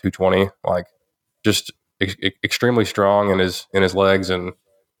out at like 220. Like just extremely strong in his legs, and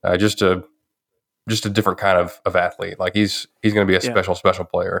just a different kind of athlete. Like he's going to be a special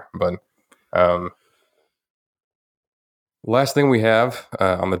player. But last thing we have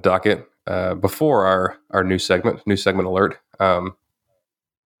on the docket before our new segment alert.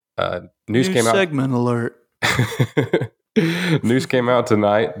 News came out. Segment alert. News came out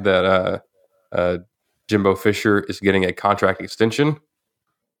tonight that Jimbo Fisher is getting a contract extension.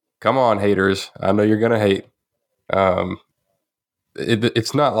 Come on, haters! I know you're going to hate.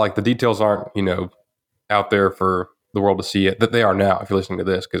 It's not like the details aren't out there for the world to see it. That they are now if you're listening to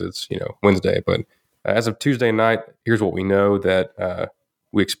this because it's Wednesday. But as of Tuesday night, here's what we know: that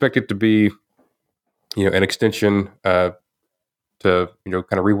we expect it to be an extension to kind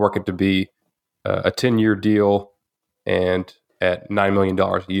of rework it to be a 10-year deal and at $9 million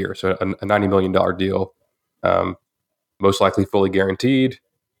a year. So a $90 million deal, most likely fully guaranteed,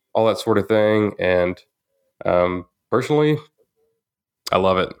 all that sort of thing. And personally, I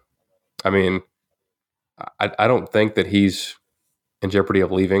love it. I mean, I don't think that he's in jeopardy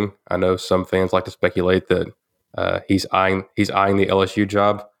of leaving. I know some fans like to speculate that he's eyeing the LSU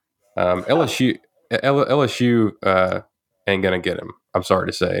job. LSU ain't gonna get him. I'm sorry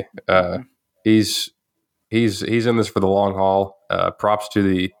to say. He's in this for the long haul. Props to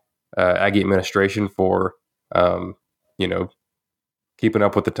the Aggie administration for keeping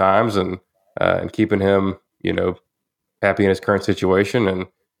up with the times and keeping him happy in his current situation. And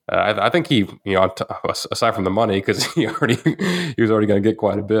I think he aside from the money, because he was already going to get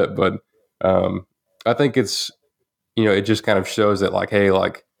quite a bit, but I think it's it just kind of shows that hey,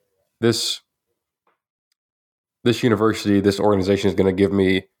 this university, this organization is going to give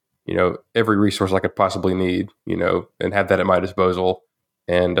me every resource I could possibly need, and have that at my disposal.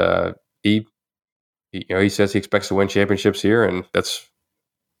 And he says he expects to win championships here, and that's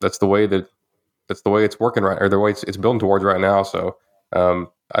the way it's working right, or the way it's building towards right now. So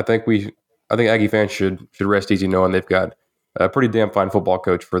I think Aggie fans should rest easy knowing they've got a pretty damn fine football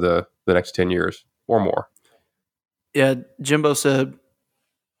coach for the next 10 years or more. Yeah, Jimbo said,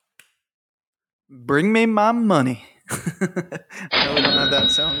 "Bring me my money." I know we don't have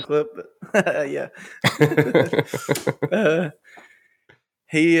that sound clip, but yeah.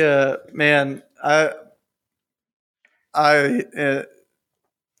 Man,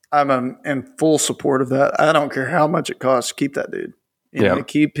 I'm in full support of that. I don't care how much it costs. Keep that dude.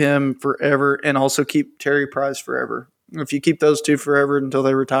 Keep him forever, and also keep Terry Price forever. If you keep those two forever until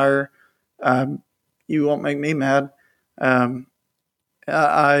they retire, you won't make me mad.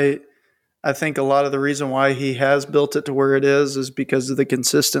 I think a lot of the reason why he has built it to where it is because of the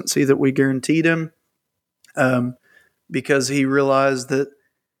consistency that we guaranteed him. Because he realized that,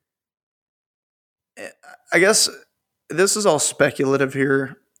 I guess this is all speculative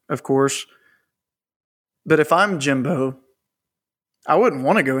here, of course, but if I'm Jimbo, I wouldn't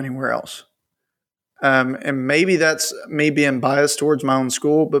want to go anywhere else. And maybe that's me being biased towards my own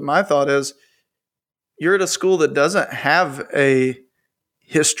school, but my thought is you're at a school that doesn't have a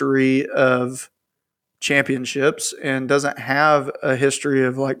history of championships and doesn't have a history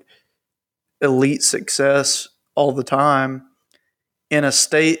of elite success all the time, in a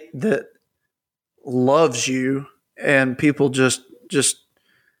state that loves you, and people just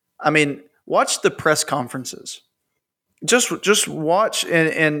watch the press conferences. Just watch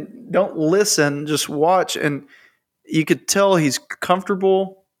and don't listen, just watch, and you could tell he's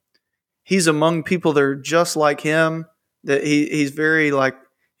comfortable. He's among people that are just like him. That he's very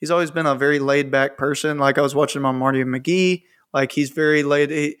he's always been a very laid back person. I was watching him on Marty and McGee. He's very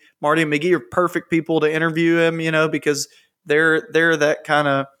laid. Marty and McGee are perfect people to interview him, because they're that kind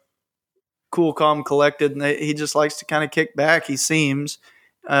of cool, calm, collected, and he just likes to kind of kick back. He seems,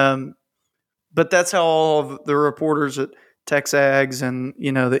 but that's how all of the reporters at Texags and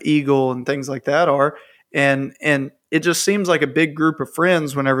the Eagle and things like that are, and it just seems like a big group of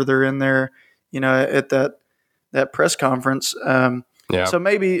friends whenever they're in there, at that press conference. So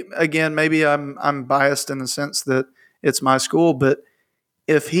maybe I'm biased in the sense that it's my school, but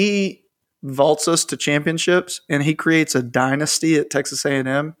if he vaults us to championships and he creates a dynasty at Texas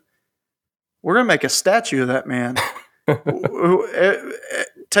A&M, we're going to make a statue of that man.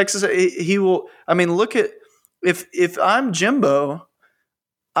 Texas, he will. Look at if I'm Jimbo,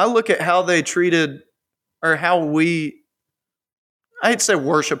 I look at how they treated, or how I hate to say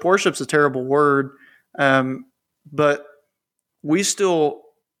worship. Worship's a terrible word, but we still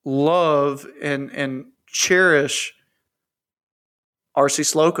love and cherish R.C.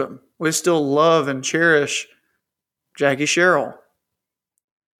 Slocum. We still love and cherish Jackie Sherrill.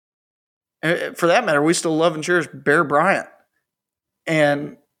 And for that matter, we still love and cherish Bear Bryant.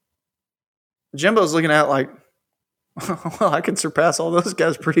 And Jimbo's looking at it like, well, I can surpass all those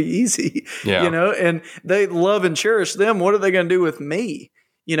guys pretty easy, and they love and cherish them. What are they going to do with me?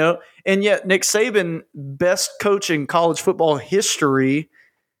 And yet Nick Saban, best coach in college football history,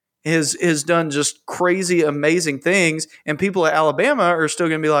 has done just crazy, amazing things. And people at Alabama are still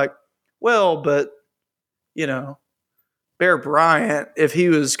going to be like, well, but, Bear Bryant, if he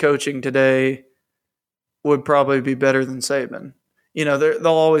was coaching today, would probably be better than Saban. They'll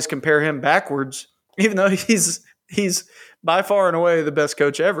always compare him backwards, even though he's by far and away the best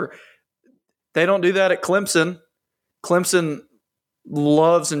coach ever. They don't do that at Clemson. Clemson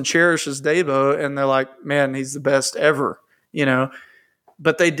loves and cherishes Dabo, and they're like, man, he's the best ever,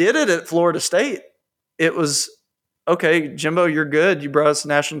 But they did it at Florida State. It was, okay, Jimbo, you're good. You brought us a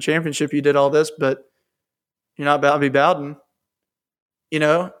national championship. You did all this, but you're not Bobby Bowden,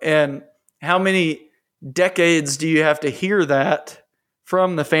 And how many decades do you have to hear that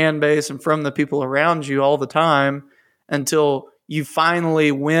from the fan base and from the people around you all the time until you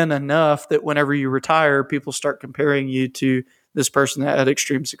finally win enough that whenever you retire, people start comparing you to this person that had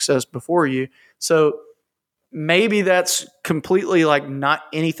extreme success before you. So maybe that's completely like not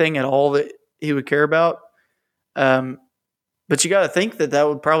anything at all that he would care about. But you got to think that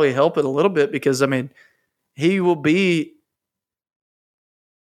would probably help it a little bit because, he will be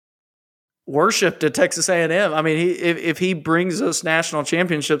worshipped at Texas A&M. If he brings us national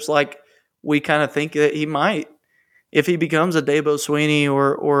championships like we kind of think that he might, if he becomes a Dabo Swinney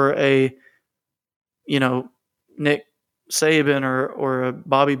or a, Nick Saban or a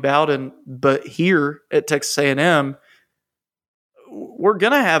Bobby Bowden, but here at Texas A&M, we're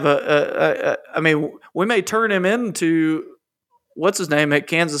going to have we may turn him into what's his name at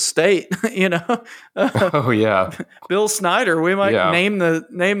Kansas State, Oh yeah, Bill Snyder. We might name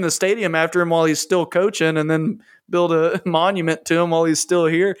the stadium after him while he's still coaching, and then build a monument to him while he's still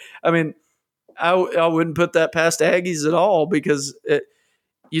here. I wouldn't put that past Aggies at all because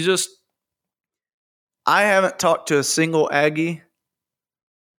I haven't talked to a single Aggie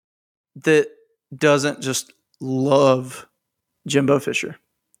that doesn't just love Jimbo Fisher.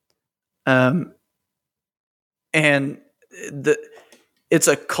 And it's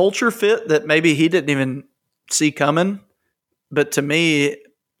a culture fit that maybe he didn't even see coming. But to me,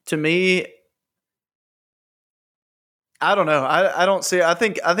 I don't know. I don't see. I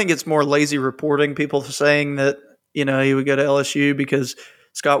think it's more lazy reporting. People saying that he would go to LSU because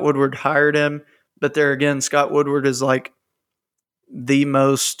Scott Woodward hired him. But there again, Scott Woodward is like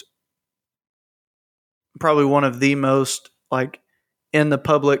probably one of the most like in the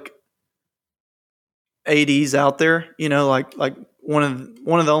public ADs out there. Like one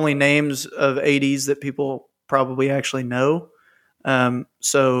of the only names of ADs that people probably actually know.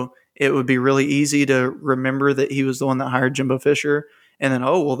 So it would be really easy to remember that he was the one that hired Jimbo Fisher. And then,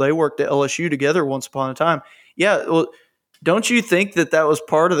 they worked at LSU together once upon a time. Yeah, well, don't you think that was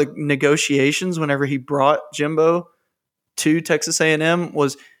part of the negotiations whenever he brought Jimbo to Texas A&M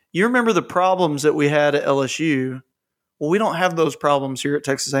was, you remember the problems that we had at LSU? Well, we don't have those problems here at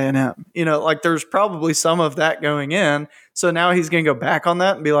Texas A&M. There's probably some of that going in. So now he's going to go back on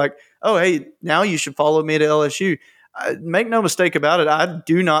that and be like, oh, hey, now you should follow me to LSU. Make no mistake about it. I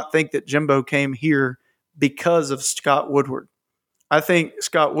do not think that Jimbo came here because of Scott Woodward. I think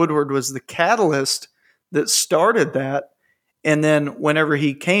Scott Woodward was the catalyst that started that. And then whenever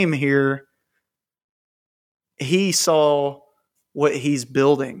he came here, he saw what he's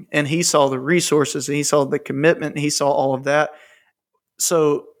building and he saw the resources and he saw the commitment and he saw all of that.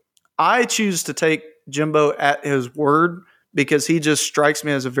 So I choose to take Jimbo at his word because he just strikes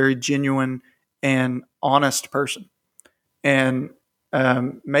me as a very genuine and honest person. And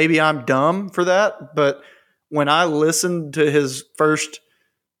maybe I'm dumb for that, but when I listened to his first,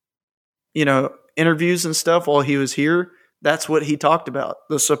 interviews and stuff while he was here, that's what he talked about.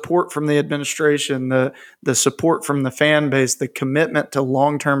 The support from the administration, the support from the fan base, the commitment to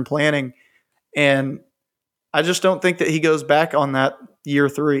long-term planning. And I just don't think that he goes back on that year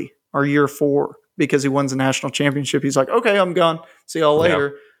 3 or year 4 because he wins a national championship. He's like, okay, I'm gone. See y'all later.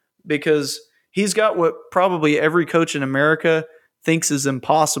 Yeah. Because he's got what probably every coach in America thinks is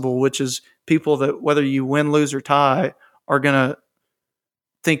impossible, which is people that whether you win, lose, or tie are going to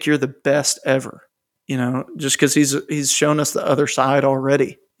think you're the best ever. Just because he's shown us the other side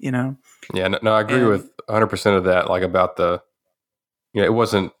already, Yeah, no, I agree with 100% of that. Like about the, it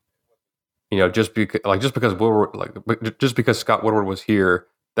wasn't, just because Woodward, just because Scott Woodward was here,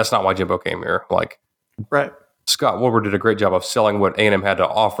 that's not why Jimbo came here. Like Right. Scott Woodward did a great job of selling what A&M had to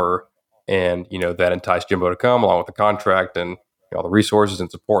offer, and that enticed Jimbo to come along with the contract and all the resources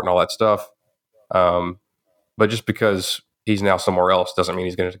and support and all that stuff. But just because he's now somewhere else doesn't mean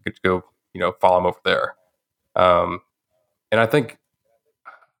he's going to go follow him over there. And I think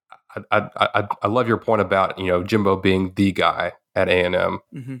I love your point about Jimbo being the guy at A&M,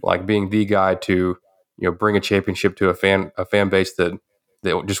 like being the guy to bring a championship to a fan base that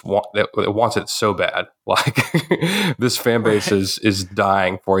wants it so bad. Like this fan base is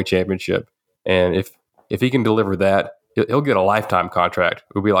dying for a championship, and if he can deliver that, he'll get a lifetime contract.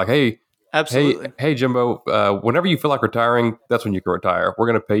 We'll be like, hey, absolutely, hey, Jimbo, whenever you feel like retaring, that's when you can retire. We're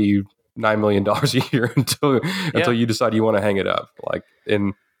going to pay you $9 million a year until you decide you want to hang it up. Like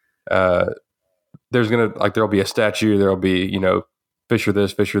there'll be a statue, there'll be Fisher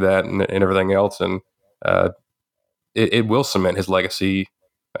this, Fisher that, and everything else, and it will cement his legacy,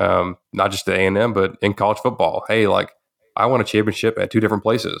 not just at A&M but in college football. Hey, like I won a championship at 2 different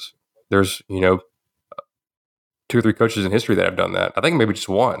places. There's 2 or 3 coaches in history that have done that. I think maybe just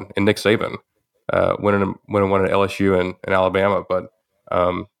one, and Nick Saban winning one at LSU and Alabama. But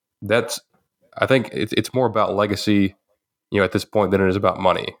I think it's more about legacy, at this point than it is about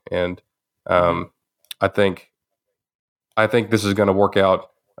money. And I think this is going to work out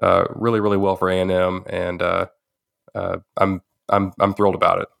really, really well for A&M, and I'm thrilled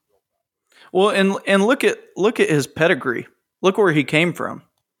about it. Well, and look at his pedigree. Look where he came from.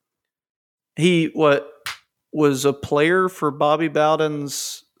 He was a player for Bobby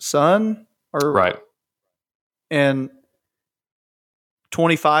Bowden's son, right? And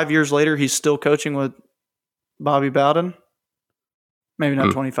 25 years later, he's still coaching with Bobby Bowden. Maybe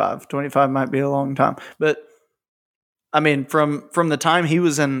not 25. 25 might be a long time. But, I mean, from the time he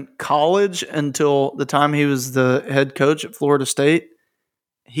was in college until the time he was the head coach at Florida State,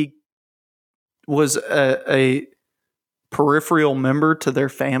 he was a peripheral member to their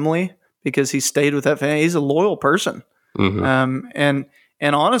family because he stayed with that family. He's a loyal person. And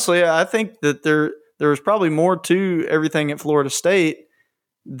honestly, I think that there was probably more to everything at Florida State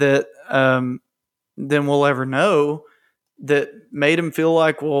that than we'll ever know, that made him feel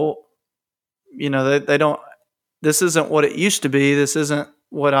like, well, they don't, this isn't what it used to be. This isn't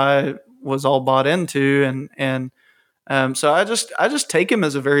what I was all bought into. And so I just take him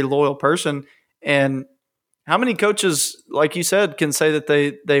as a very loyal person. And how many coaches, like you said, can say that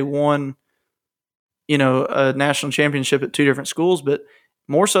they won, a national championship at 2 different schools? But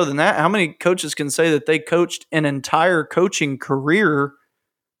more so than that, how many coaches can say that they coached an entire coaching career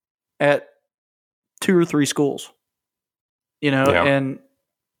at 2 or 3 schools? And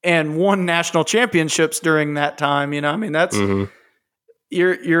won national championships during that time. I mean, that's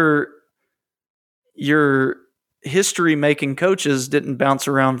your history making coaches didn't bounce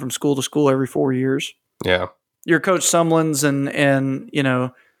around from school to school every 4 years. Yeah. Your Coach Sumlins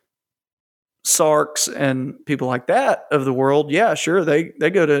and Sarks and people like that of the world. Yeah, sure. They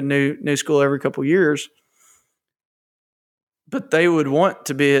go to new school every couple of years, but they would want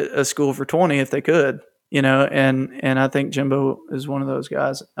to be at a school for 20 if they could. And I think Jimbo is one of those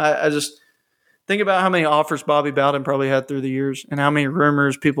guys. I just think about how many offers Bobby Bowden probably had through the years, and how many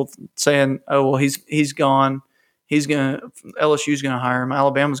rumors, people saying, "Oh, well, he's gone. LSU's gonna hire him.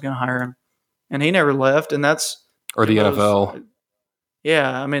 Alabama's gonna hire him," and he never left. And that's or the Jimbo's, NFL.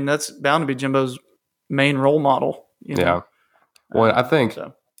 Yeah, I mean that's bound to be Jimbo's main role model. Yeah. Well, I think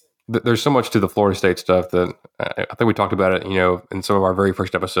there's so much to the Florida State stuff that I think we talked about it, in some of our very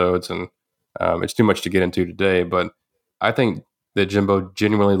first episodes, and it's too much to get into today, but I think that Jimbo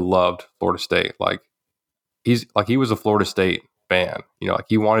genuinely loved Florida State. Like he was a Florida State fan, like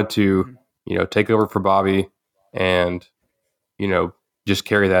he wanted to, take over for Bobby and, just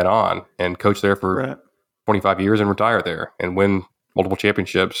carry that on and coach there for 25 years and retire there and win multiple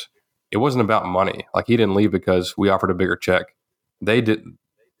championships. It wasn't about money. Like he didn't leave because we offered a bigger check. They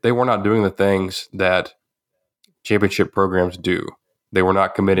were not doing the things that championship programs do. They were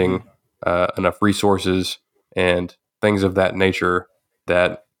not committing enough resources and things of that nature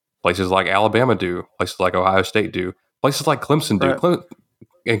that places like Alabama do, places like Ohio State do, places like Clemson do. Right.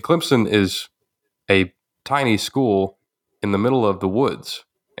 And Clemson is a tiny school in the middle of the woods,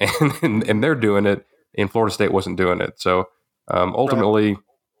 and they're doing it, and Florida State wasn't doing it. So ultimately,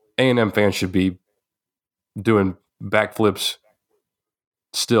 A&M fans should be doing backflips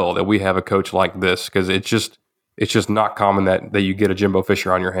still that we have a coach like this, because it's just not common that you get a Jimbo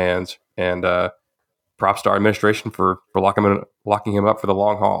Fisher on your hands. And props to our administration for locking him up for the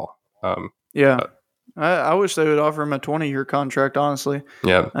long haul. I wish they would offer him a 20-year contract, honestly.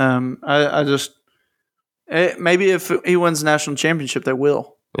 Yeah. I just maybe if he wins the national championship, they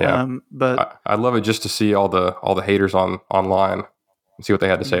will. Yeah. But I'd love it just to see all the haters online and see what they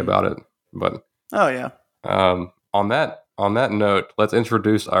had to say about it. But oh yeah. On that note, let's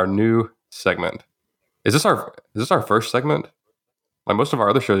introduce our new segment. Is this our first segment? Like most of our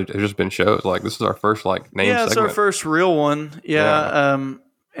other shows have just been shows. Like this is our first like name Yeah, it's segment. our first real one. Yeah.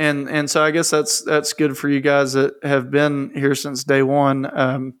 And so I guess that's good for you guys that have been here since day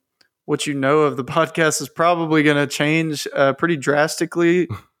one. What you know of the podcast is probably going to change pretty drastically.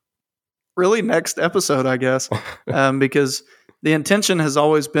 Really, next episode, I guess, because the intention has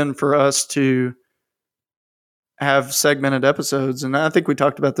always been for us to have segmented episodes, and I think we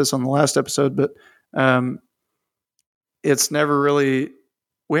talked about this on the last episode, but it's never really,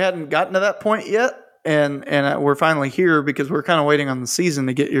 we hadn't gotten to that point yet, and we're finally here because we're kind of waiting on the season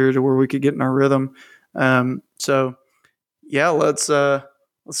to get here to where we could get in our rhythm. So yeah, let's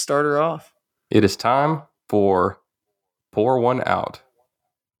start her off. It is time for Pour One Out.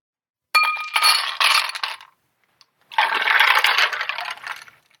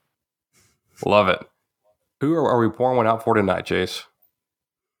 Love it. Who are we pouring one out for tonight, Chase?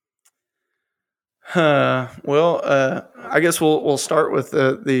 Well, I guess we'll start with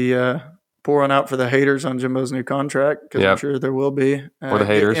the pouring out for the haters on Jimbo's new contract, because I'm sure there will be for the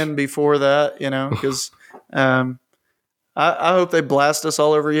haters. And before that, because I hope they blast us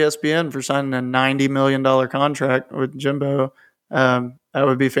all over ESPN for signing a $90 million contract with Jimbo. That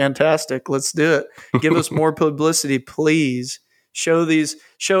would be fantastic. Let's do it. Give us more publicity, please.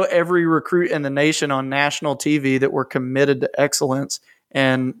 Show every recruit in the nation on national TV that we're committed to excellence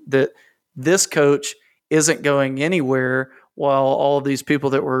and that this coach isn't going anywhere, while all of these people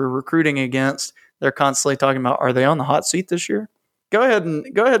that we're recruiting against, they're constantly talking about, are they on the hot seat this year? Go ahead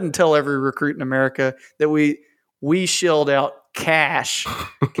and tell every recruit in America that we shelled out cash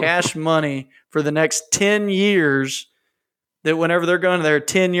money for the next 10 years, that whenever they're going to their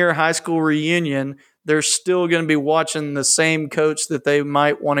 10-year high school reunion, they're still going to be watching the same coach that they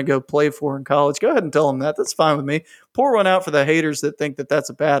might want to go play for in college. Go ahead and tell them that. That's fine with me. Pour one out for the haters that think that that's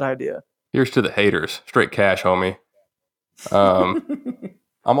a bad idea. Here's to the haters. Straight cash, homie. I'm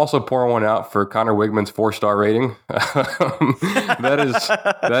also pouring one out for Connor Wigman's 4-star rating. That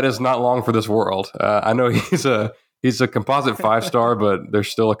is not long for this world. I know he's a composite 5-star, but there's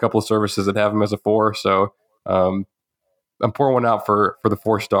still a couple of services that have him as a 4. So I'm pouring one out for the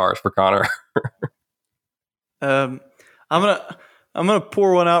 4 stars for Connor. I'm gonna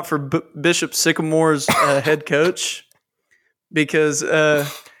pour one out for Bishop Sycamore's head coach, because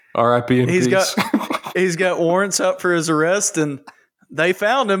R.I.P. in peace. He's got warrants up for his arrest, and they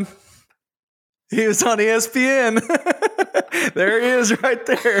found him. He was on ESPN. There he is, right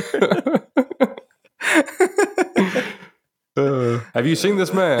there. Have you seen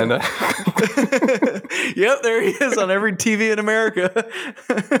this man? Yep, there he is on every TV in America.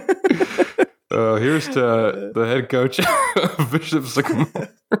 Here's to the head coach of Bishop Sycamore.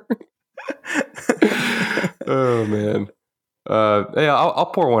 Oh man. Yeah, I'll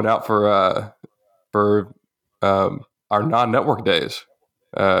pour one out for our non-network days.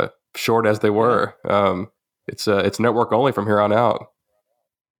 Short as they were, it's network only from here on out.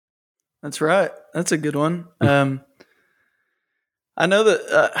 That's right. That's a good one. I know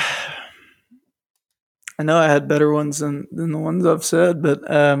that I know I had better ones than the ones I've said, but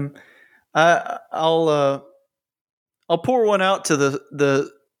I'll pour one out to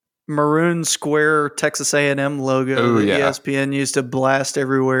the maroon square Texas A&M logo that ESPN used to blast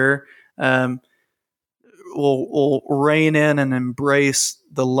everywhere. We'll rein in and embrace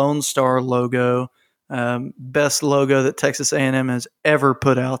the Lone Star logo, best logo that Texas A&M has ever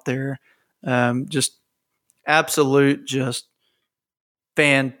put out there. Just absolute, just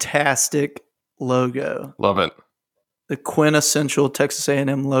fantastic logo. Love it. The quintessential Texas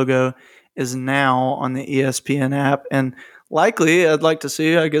A&M logo is now on the ESPN app, and likely, I'd like to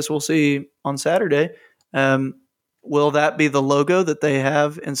see, I guess we'll see on Saturday, will that be the logo that they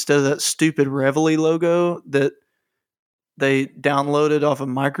have instead of that stupid Reveille logo that they downloaded off of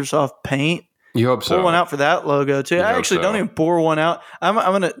Microsoft Paint? You hope so. Pour one out for that logo too. I actually don't even pour one out. I'm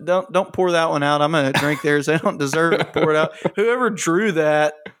gonna don't pour that one out. I'm gonna drink theirs. They don't deserve to pour it out. Whoever drew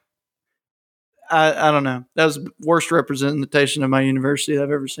that, I don't know. That was the worst representation of my university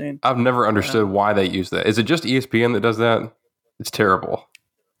I've ever seen. I've never understood why they use that. Is it just ESPN that does that? It's terrible.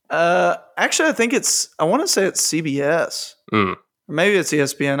 Actually, I want to say it's CBS. Or maybe it's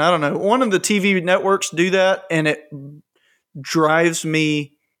ESPN. I don't know. One of the TV networks do that, and it drives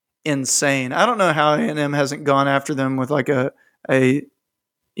me insane. I don't know how A&M hasn't gone after them with like a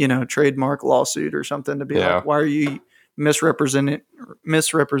trademark lawsuit or something to be like, why are you misrepresenting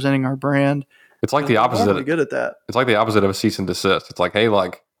our brand? It's like the opposite. Really good at that. It's like the opposite of a cease and desist. It's like, hey,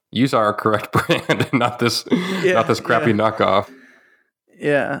 like use our correct brand, not this crappy knockoff.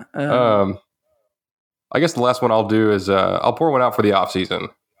 Yeah. I guess the last one I'll do is I'll pour one out for the off season.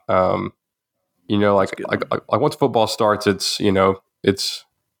 Like once football starts, it's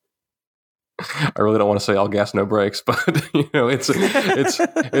I really don't want to say all gas, no brakes, but it's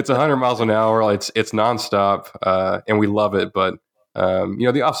 100 miles an hour. It's nonstop, and we love it. But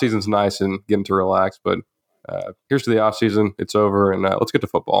the off season's nice and getting to relax. But here's to the off season. It's over, and let's get to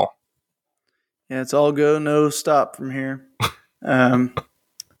football. Yeah, it's all go, no stop from here.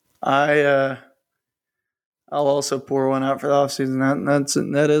 I'll also pour one out for the off season.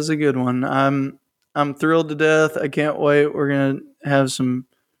 That is a good one. I'm thrilled to death. I can't wait. We're gonna have some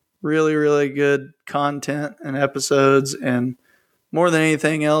really, really good content and episodes, and more than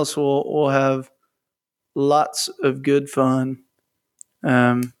anything else, we'll have lots of good fun.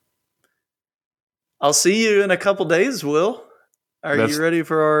 I'll see you in a couple days, Will. Are you ready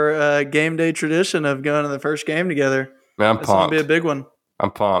for our game day tradition of going to the first game together? Man, I'm pumped. It's going to be a big one.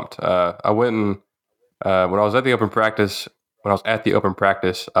 I'm pumped. I went and when I was at the open practice,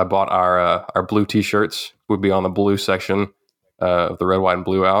 I bought our blue T-shirts. We'd be on the blue section of the red, white, and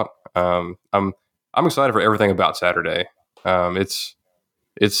blue out. I'm excited for everything about Saturday. It's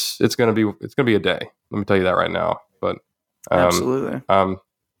gonna be a day. Let me tell you that right now. But absolutely, I'm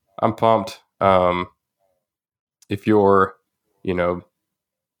pumped. If you're,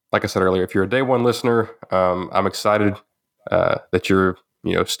 like I said earlier, if you're a day one listener, I'm excited that you're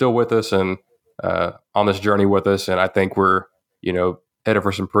still with us and on this journey with us. And I think we're headed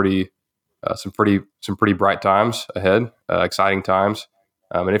for some pretty bright times ahead, exciting times.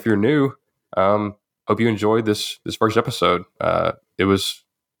 And if you're new, hope you enjoyed this first episode. It was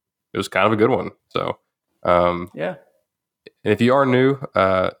kind of a good one. So yeah. And if you are new,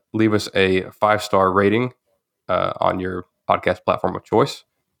 leave us a 5-star rating on your podcast platform of choice.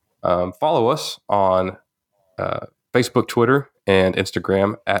 Follow us on Facebook, Twitter, and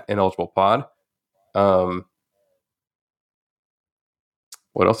Instagram at IneligiblePod.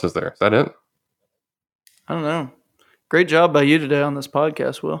 What else is there? Is that it? I don't know. Great job by you today on this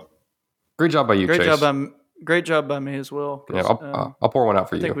podcast, Will. Great job by you, Chase. Great job by me as well. Yeah, I'll pour one out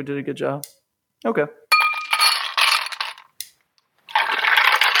for you. I think we did a good job. Okay.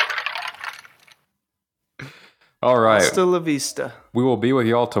 All right. Hasta la vista. We will be with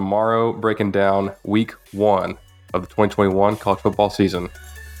y'all tomorrow breaking down week 1 of the 2021 college football season.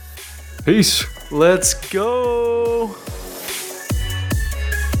 Peace. Let's go.